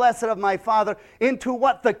 come ye blessed of my Father, into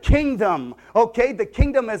what? The kingdom. Okay, the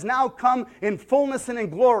kingdom has now come in fullness and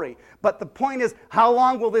in glory. But the point is, how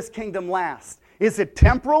long will this kingdom last? Is it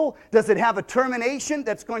temporal? Does it have a termination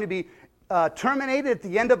that's going to be terminated at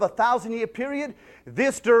the end of a 1,000-year period?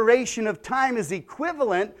 This duration of time is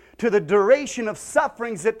equivalent to the duration of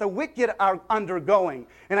sufferings that the wicked are undergoing.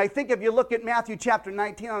 And I think if you look at Matthew chapter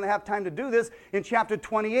 19, I don't have time to do this, in chapter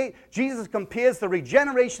 28, Jesus compares the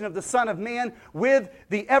regeneration of the Son of Man with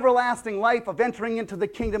the everlasting life of entering into the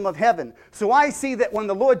kingdom of heaven. So I see that when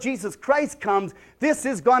the Lord Jesus Christ comes, this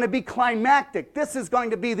is going to be climactic. This is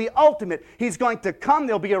going to be the ultimate. He's going to come.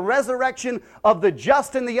 There'll be a resurrection of the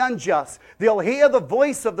just and the unjust. They'll hear the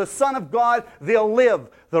voice of the Son of God. They'll live.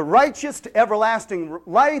 The righteous to everlasting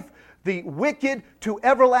life, the wicked to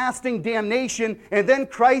everlasting damnation, and then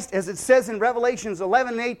Christ, as it says in Revelations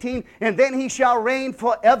 11 and 18, and then he shall reign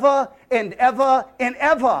forever and ever and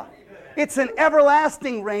ever. It's an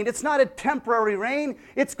everlasting reign. It's not a temporary reign.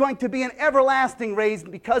 It's going to be an everlasting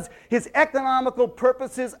reign because his economical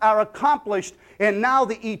purposes are accomplished. And now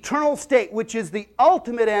the eternal state, which is the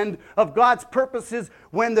ultimate end of God's purposes,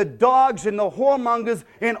 when the dogs and the whoremongers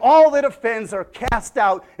and all that offends are cast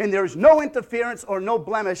out, and there's no interference or no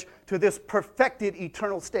blemish to this perfected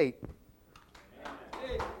eternal state.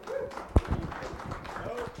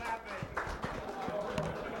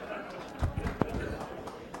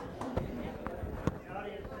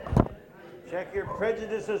 Check your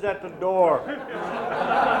prejudices at the door.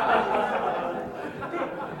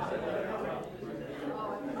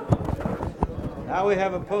 Now we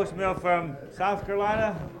have a post-mill from South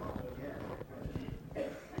Carolina.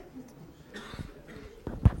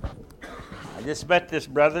 I just met this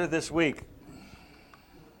brother this week.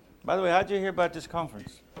 By the way, how'd you hear about this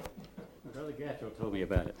conference? Brother Gatchell told me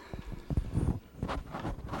about it.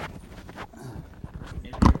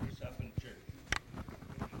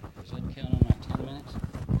 Does that count on my 10 minutes?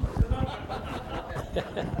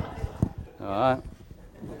 All right.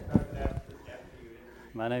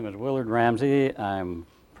 My name is Willard Ramsey. I'm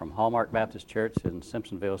from Hallmark Baptist Church in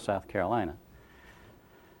Simpsonville, South Carolina.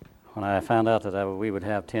 When I found out that we would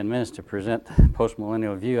have 10 minutes to present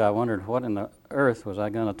Postmillennial View, I wondered what in the earth was I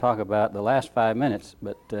going to talk about the last 5 minutes,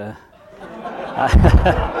 but we'll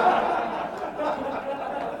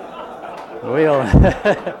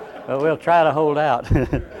try to hold out.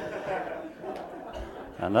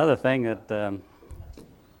 Another thing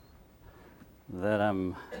that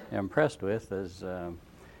I'm impressed with is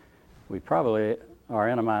we probably are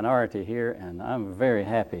in a minority here, and I'm very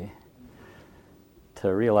happy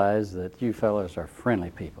to realize that you fellows are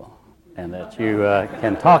friendly people, and that you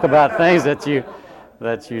can talk about things that you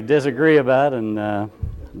disagree about, and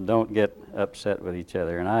don't get upset with each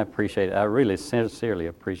other. And I appreciate it. I really sincerely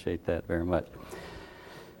appreciate that very much.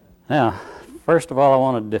 Now, first of all, I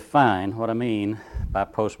want to define what I mean by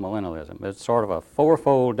postmillennialism. It's sort of a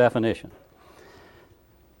fourfold definition.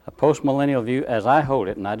 A postmillennial view, as I hold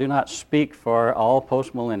it, and I do not speak for all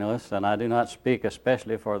postmillennialists, and I do not speak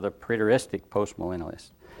especially for the preteristic postmillennialists.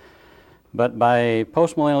 But by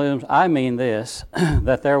postmillennialism, I mean this,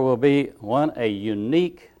 that there will be, a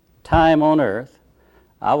unique time on earth.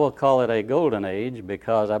 I will call it a golden age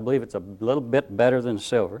because I believe it's a little bit better than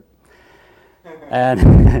silver.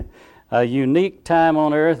 And a unique time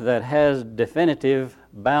on earth that has definitive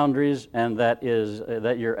boundaries, and that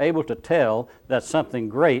you're able to tell that something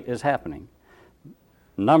great is happening.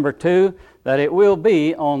 Number two, that it will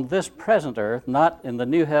be on this present earth, not in the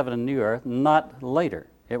new heaven and new earth, not later.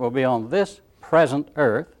 It will be on this present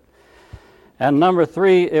earth. And number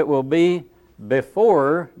three, it will be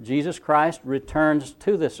before Jesus Christ returns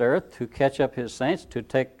to this earth to catch up his saints, to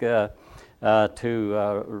take to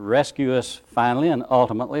rescue us finally and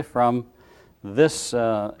ultimately from this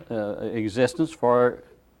existence for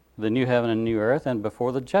the new heaven and new earth and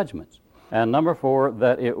before the judgments. And number four,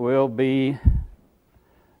 that it will be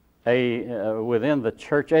within the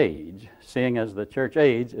church age, seeing as the church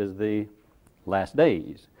age is the last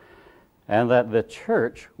days, and that the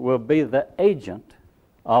church will be the agent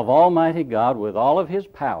of Almighty God with all of his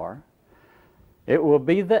power. It will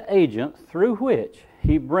be the agent through which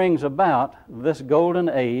he brings about this golden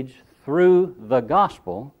age through the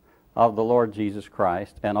gospel of the Lord Jesus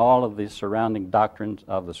Christ and all of the surrounding doctrines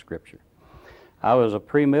of the Scripture. I was a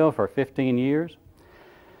pre-mill for 15 years,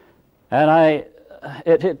 and I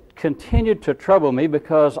it continued to trouble me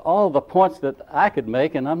because all the points that I could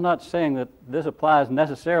make, and I'm not saying that this applies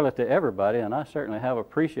necessarily to everybody, and I certainly have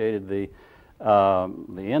appreciated the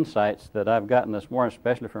insights that I've gotten this morning,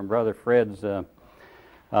 especially from Brother Fred's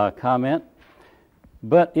comment.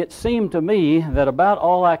 But it seemed to me that about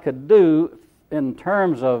all I could do in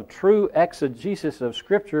terms of true exegesis of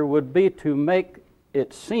Scripture would be to make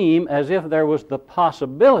it seem as if there was the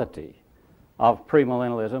possibility of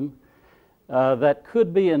premillennialism that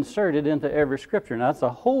could be inserted into every Scripture. Now, that's a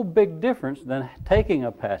whole big difference than taking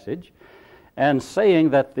a passage and saying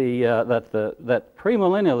that that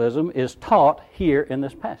premillennialism is taught here in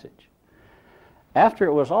this passage. After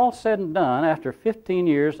it was all said and done, after 15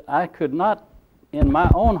 years, I could not, in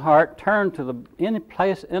my own heart, turn to any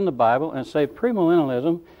place in the Bible and say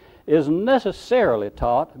premillennialism is necessarily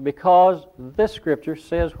taught because this Scripture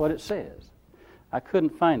says what it says. I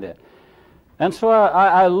couldn't find it. And so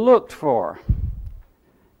I looked for,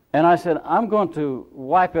 and I said, I'm going to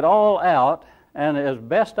wipe it all out, and as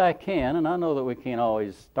best I can, and I know that we can't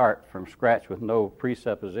always start from scratch with no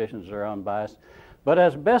presuppositions or unbiased, but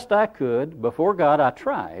as best I could, before God, I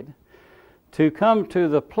tried to come to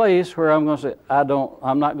the place where I'm going to say,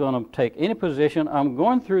 I'm not going to take any position. I'm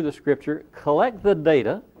going through the Scripture, collect the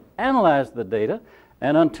data, analyze the data,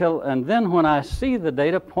 and then when I see the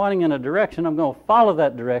data pointing in a direction, I'm going to follow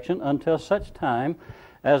that direction until such time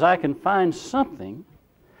as I can find something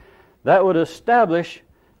that would establish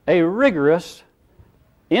a rigorous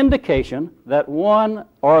indication that one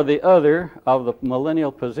or the other of the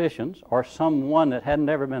millennial positions, or some one that hadn't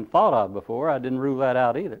ever been thought of before, I didn't rule that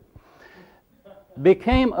out either,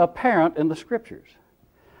 became apparent in the Scriptures.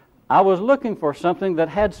 I was looking for something that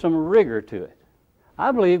had some rigor to it.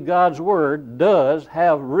 I believe God's Word does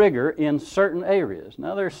have rigor in certain areas.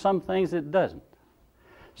 Now, there's some things it doesn't.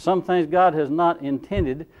 Some things God has not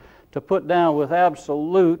intended to put down with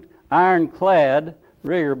absolute ironclad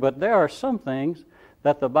rigor, but there are some things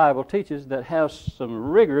that the Bible teaches that have some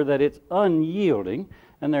rigor, that it's unyielding,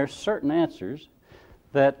 and there are certain answers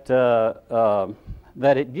that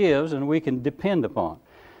it gives and we can depend upon.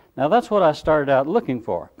 Now, that's what I started out looking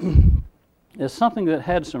for. Is something that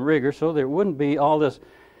had some rigor so there wouldn't be all this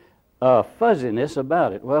fuzziness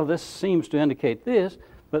about it. Well, this seems to indicate this,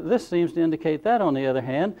 but this seems to indicate that on the other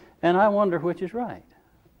hand, and I wonder which is right.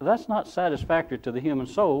 That's not satisfactory to the human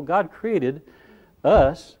soul. God created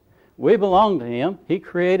us. We belong to Him. He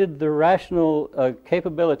created the rational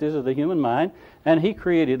capabilities of the human mind, and He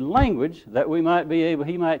created language that we might be able,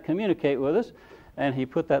 He might communicate with us, and He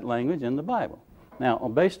put that language in the Bible. Now,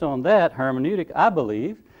 based on that hermeneutic, I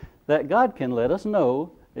believe that God can let us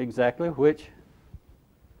know exactly which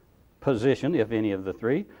position, if any of the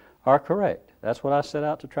three, are correct. That's what I set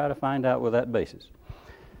out to try to find out with that basis.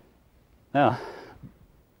 Now,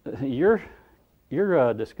 your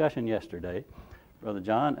discussion yesterday, Brother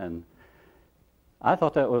John, and I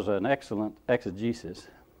thought that was an excellent exegesis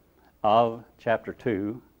of chapter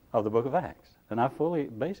 2 of the book of Acts. And I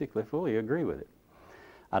basically fully agree with it.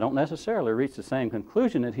 I don't necessarily reach the same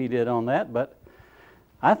conclusion that he did on that, but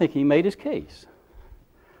I think he made his case.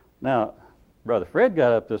 Now, Brother Fred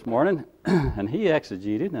got up this morning and he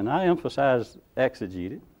exegeted, and I emphasize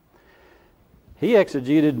exegeted. He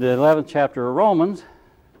exegeted the 11th chapter of Romans,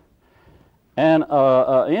 and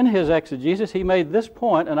in his exegesis he made this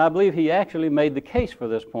point, and I believe he actually made the case for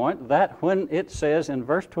this point, that when it says in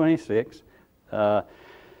verse 26,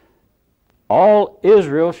 all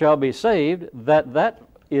Israel shall be saved, that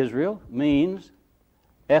Israel means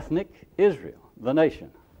ethnic Israel, the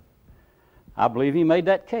nation. I believe he made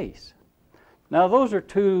that case. Now, those are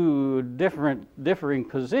two differing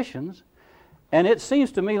positions, and it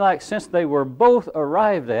seems to me like since they were both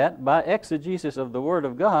arrived at by exegesis of the Word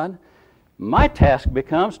of God, my task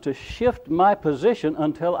becomes to shift my position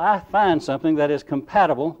until I find something that is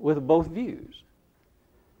compatible with both views.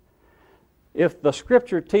 If the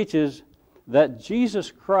Scripture teaches that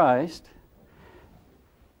Jesus Christ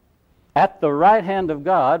at the right hand of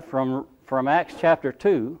God from Acts chapter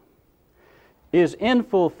 2 is in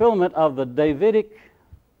fulfillment of the Davidic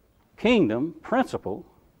kingdom principle,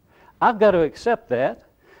 I've got to accept that,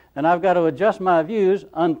 and I've got to adjust my views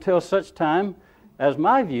until such time as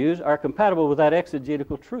my views are compatible with that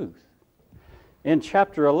exegetical truth. In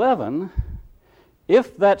chapter 11,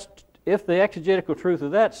 if the exegetical truth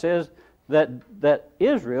of that says that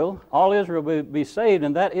Israel, all Israel will be saved,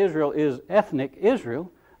 and that Israel is ethnic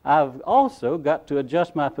Israel, I've also got to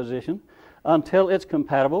adjust my position until it's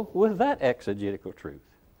compatible with that exegetical truth,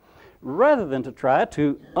 rather than to try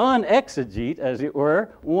to unexegete, as it were,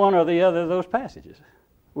 one or the other of those passages.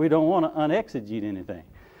 We don't want to unexegete anything.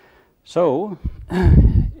 So,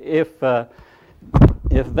 if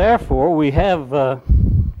If therefore we have,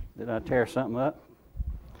 did I tear something up?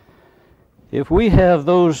 If we have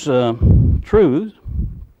those truths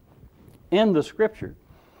in the Scripture,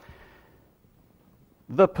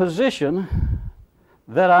 the position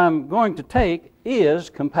that I'm going to take is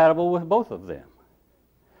compatible with both of them.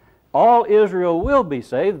 All Israel will be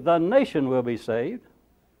saved, the nation will be saved,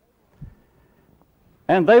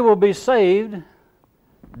 and they will be saved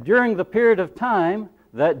during the period of time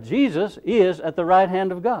that Jesus is at the right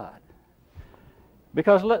hand of God.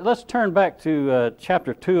 Because let's turn back to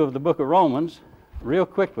chapter 2 of the book of Romans real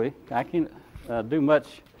quickly. I can't do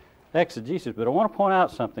much exegesis, but I want to point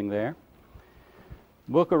out something there.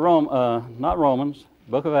 Book of not Romans,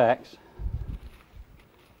 book of Acts,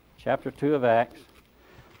 chapter 2 of Acts.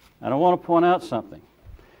 And I want to point out something.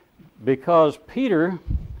 Because Peter,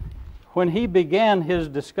 when he began his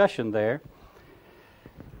discussion there,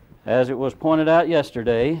 as it was pointed out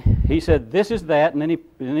yesterday, he said, this is that, and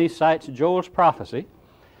then he cites Joel's prophecy.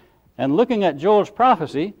 And looking at Joel's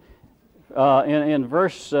prophecy, in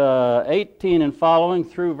verse 18 and following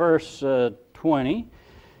through verse 20,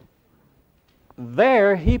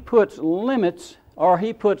 there he puts limits, or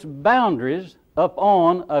he puts boundaries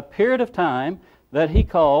upon a period of time that he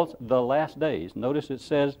calls the last days. Notice it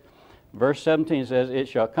says, verse 17 says, it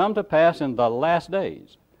shall come to pass in the last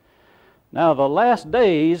days. Now, the last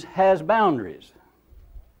days has boundaries.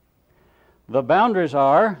 The boundaries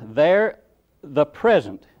are there, the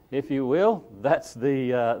present, if you will. That's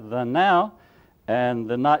the now, and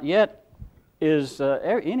the not yet is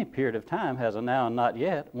any period of time has a now and not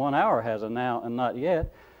yet. 1 hour has a now and not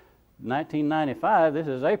yet. 1995, this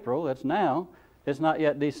is April, it's now. It's not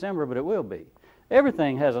yet December, but it will be.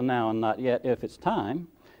 Everything has a now and not yet if it's time.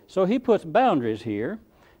 So he puts boundaries here,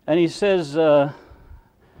 and he says,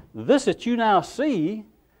 this that you now see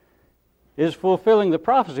is fulfilling the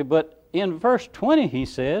prophecy. But in verse 20 he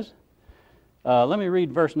says, let me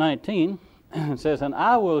read verse 19. It says, and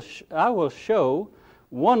I will show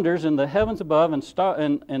wonders in the heavens above and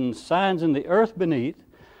signs in the earth beneath,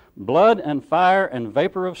 blood and fire and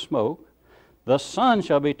vapor of smoke. The sun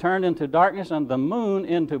shall be turned into darkness and the moon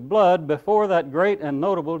into blood before that great and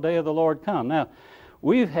notable day of the Lord come. Now,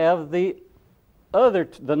 we have the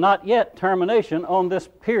not yet termination on this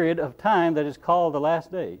period of time that is called the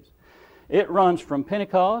last days. It runs from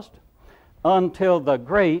Pentecost until the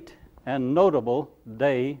great and notable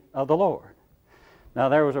day of the Lord. Now,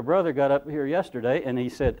 there was a brother got up here yesterday, and he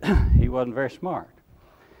said he wasn't very smart.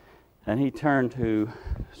 And he turned to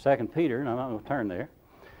 2 Peter, and I'm not going to turn there,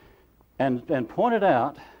 and pointed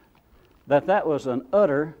out that that was an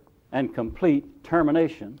utter and complete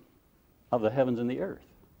termination of the heavens and the earth.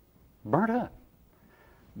 Burnt up.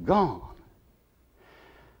 Gone.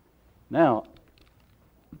 Now,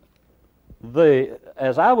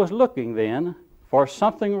 as I was looking then for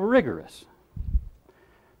something rigorous,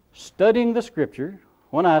 studying the Scripture,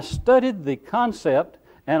 when I studied the concept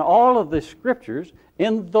and all of the Scriptures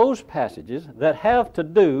in those passages that have to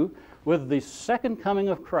do with the second coming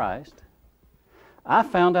of Christ, I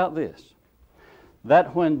found out this,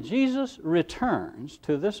 that when Jesus returns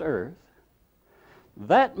to this earth,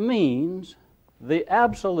 that means the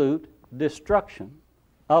absolute destruction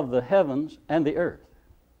of the heavens and the earth.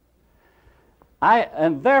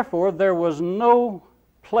 And therefore, there was no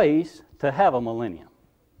place to have a millennium.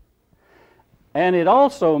 And it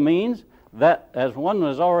also means that, as one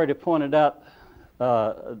has already pointed out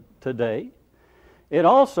today, it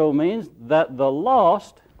also means that the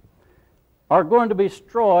lost are going to be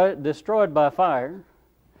destroyed by fire,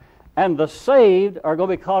 and the saved are going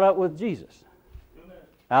to be caught up with Jesus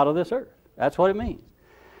out of this earth. That's what it means.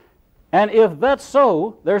 And if that's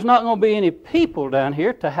so, there's not going to be any people down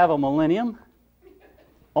here to have a millennium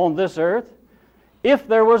on this earth if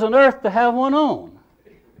there was an earth to have one on.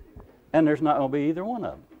 And there's not going to be either one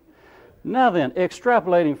of them. Now then,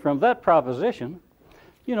 extrapolating from that proposition,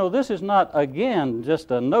 you know, this is not, again,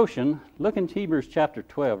 just a notion. Look in Hebrews chapter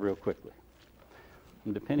 12 real quickly.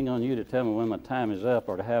 I'm depending on you to tell me when my time is up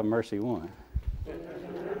or to have mercy won.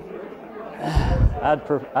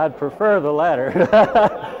 I'd prefer the latter.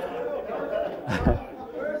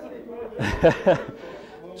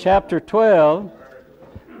 Chapter 12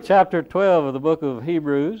 of the book of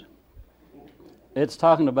Hebrews. It's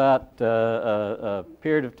talking about a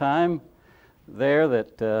period of time there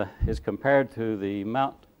that is compared to the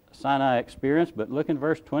Mount Sinai experience. But look in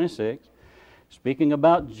verse 26. Speaking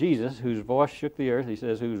about Jesus, whose voice shook the earth, he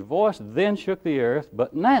says, whose voice then shook the earth,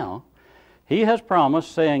 but now he has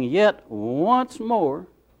promised, saying, yet once more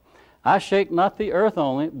I shake not the earth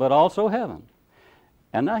only, but also heaven.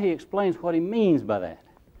 And now he explains what he means by that.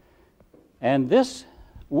 And this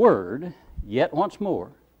word yet once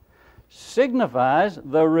more, signifies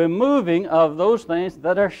the removing of those things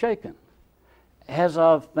that are shaken, as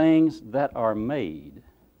of things that are made.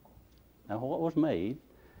 Now, what was made?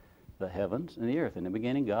 The heavens and the earth. In the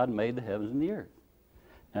beginning, God made the heavens and the earth,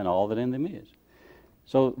 and all that in them is.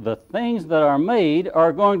 So the things that are made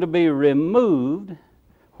are going to be removed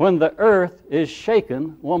when the earth is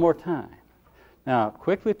shaken one more time. Now,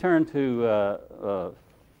 quickly turn to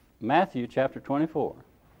Matthew chapter 24.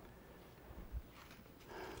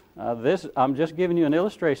 This, I'm just giving you an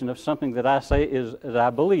illustration of something that I say is, that I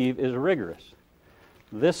believe is rigorous.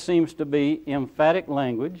 This seems to be emphatic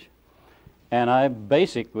language, and I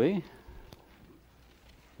basically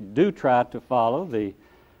do try to follow the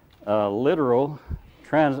literal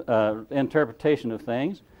interpretation of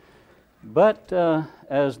things. But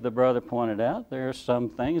as the brother pointed out, there are some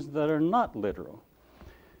things that are not literal.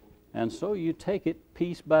 And so you take it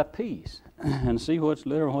piece by piece and see what's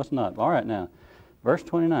literal and what's not. All right, now, verse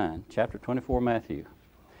 29, chapter 24, Matthew.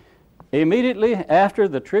 Immediately after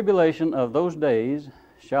the tribulation of those days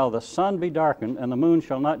shall the sun be darkened, and the moon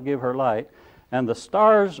shall not give her light, and the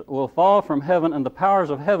stars will fall from heaven, and the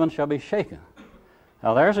powers of heaven shall be shaken.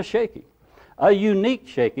 Now there's a shaking, a unique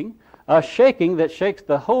shaking, a shaking that shakes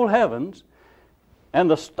the whole heavens, and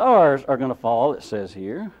the stars are going to fall, it says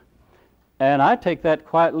here. And I take that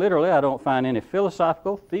quite literally. I don't find any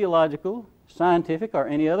philosophical, theological, scientific, or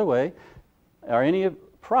any other way, or any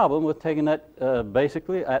problem with taking that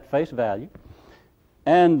basically at face value.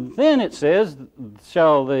 And then it says,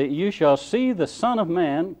 you shall see the Son of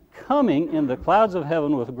Man coming in the clouds of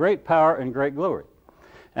heaven with great power and great glory.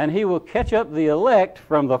 And he will catch up the elect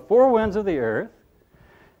from the four winds of the earth.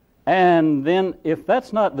 And then if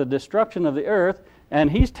that's not the destruction of the earth, and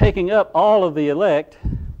he's taking up all of the elect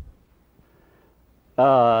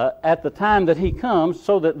at the time that he comes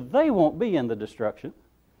so that they won't be in the destruction,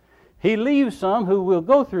 he leaves some who will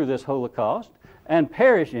go through this Holocaust and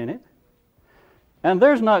perish in it. And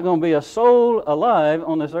there's not going to be a soul alive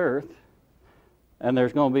on this earth, and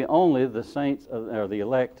there's going to be only the saints or the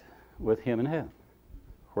elect with him in heaven,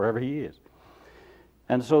 wherever he is.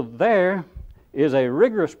 And so there is a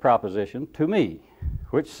rigorous proposition to me,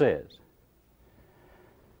 which says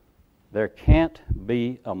there can't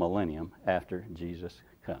be a millennium after Jesus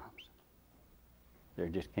comes. There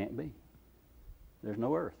just can't be. There's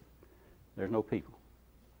no earth. There's no people.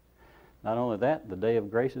 Not only that, the day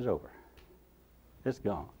of grace is over. It's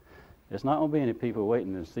gone. It's not going to be any people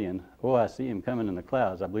waiting and seeing, oh, I see him coming in the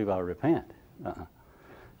clouds, I believe I'll repent.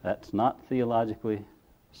 That's not theologically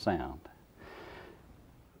sound.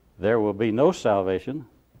 There will be no salvation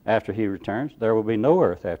after he returns. There will be no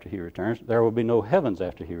earth after he returns. There will be no heavens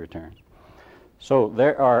after he returns. So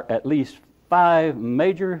there are at least 5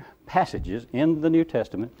 major passages in the New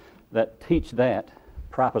Testament that teach that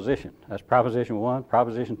proposition. That's proposition 1.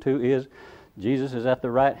 Proposition 2 is Jesus is at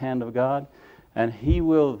the right hand of God, and he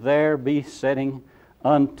will there be sitting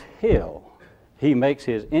until he makes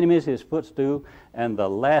his enemies his footstool, and the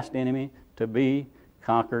last enemy to be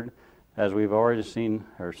conquered, as we've already seen,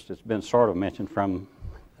 or it's been sort of mentioned from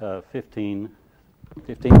 15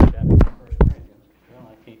 chapter of 1 Corinthians. Well,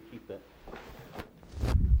 I can't keep that.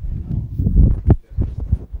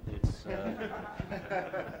 It's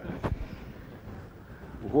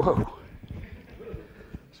whoa.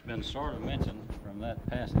 It's been sort of mentioned from that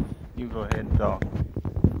passage. You go ahead and talk.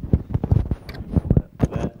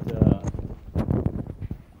 That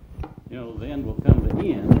then will come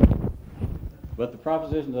the end. But the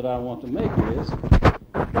proposition that I want to make is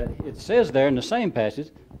that it says there in the same passage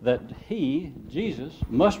that he, Jesus,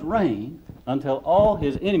 must reign until all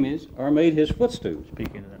his enemies are made his footstool.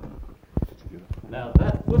 Speak into that. Now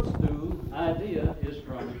that footstool idea is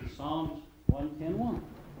from Psalms 110:1.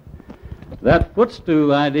 That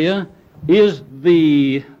footstool idea is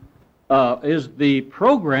the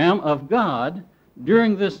program of God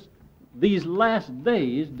during these last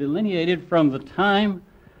days, delineated from the time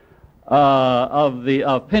of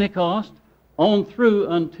Pentecost on through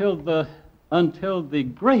until the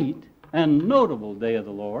great and notable day of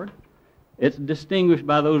the Lord. It's distinguished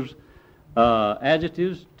by those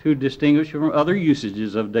adjectives to distinguish from other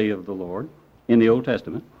usages of day of the Lord in the Old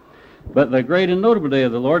Testament. But the great and notable day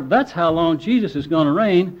of the Lord, that's how long Jesus is going to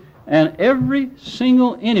reign, and every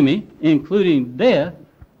single enemy, including death,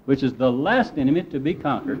 which is the last enemy to be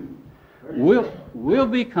conquered, will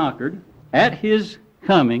be conquered at his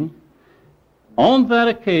coming on that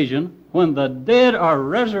occasion when the dead are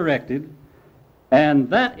resurrected, and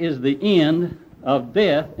that is the end of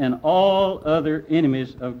death and all other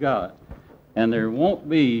enemies of God. And there won't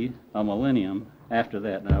be a millennium after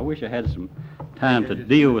that. Now, I wish I had some time to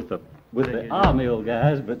deal with the with the Amill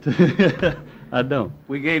guys, but I don't.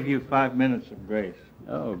 We gave you 5 minutes of grace.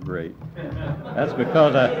 Oh, great. That's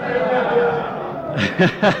because I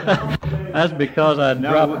that's because I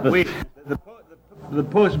dropped The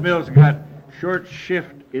post-mills got short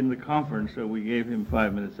shift in the conference, so we gave him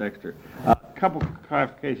 5 minutes extra. A couple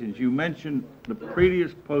clarifications. You mentioned the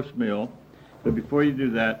previous post-mill, but before you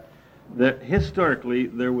do that historically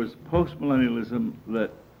there was post-millennialism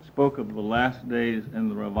that spoke of the last days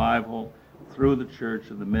and the revival through the church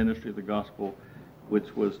of the ministry of the gospel,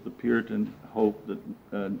 which was the Puritan hope that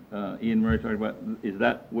Ian Murray talked about. Is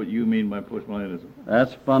that what you mean by postmillennialism?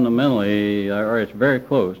 That's fundamentally, or it's very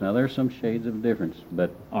close. Now, there's some shades of difference,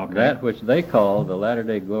 but that which they call the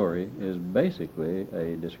latter-day glory is basically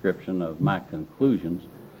a description of my conclusions.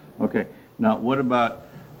 Okay. Now, what about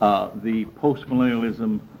the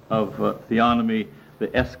postmillennialism of theonomy,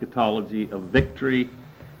 the eschatology of victory?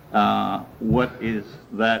 What is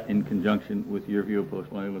that in conjunction with your view of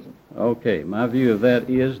postmillennialism? Okay, my view of that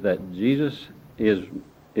is that Jesus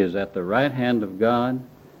is at the right hand of God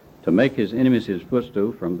to make his enemies his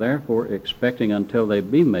footstool, from therefore expecting until they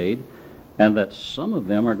be made, and that some of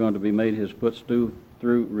them are going to be made his footstool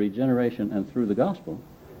through regeneration and through the gospel,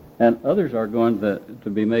 and others are going to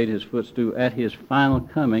be made his footstool at his final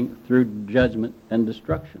coming through judgment and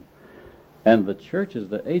destruction. And the church is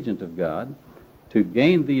the agent of God to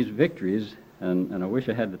gain these victories, and I wish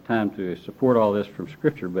I had the time to support all this from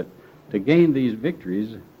Scripture, but to gain these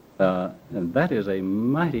victories, and that is a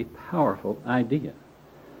mighty powerful idea,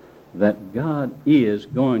 that God is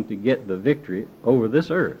going to get the victory over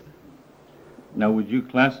this earth. Now, would you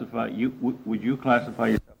classify yourself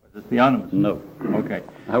as a theonomist? No. Okay.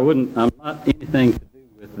 I'm not anything to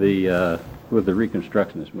do with the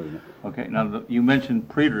Reconstructionist movement. Okay. Now, you mentioned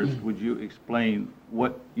preterist. Would you explain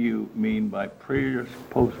what you mean by preterist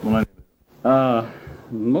postmillennialism?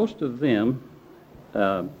 Most of them,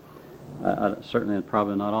 certainly and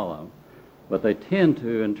probably not all of them, but they tend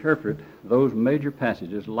to interpret those major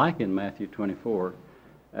passages, like in Matthew 24,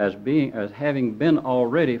 as having been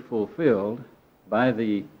already fulfilled by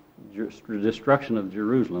the destruction of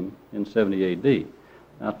Jerusalem in 70 A.D.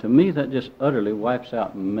 Now, to me, that just utterly wipes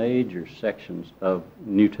out major sections of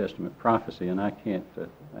New Testament prophecy, and I can't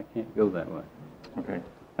go that way. Okay.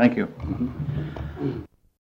 Thank you.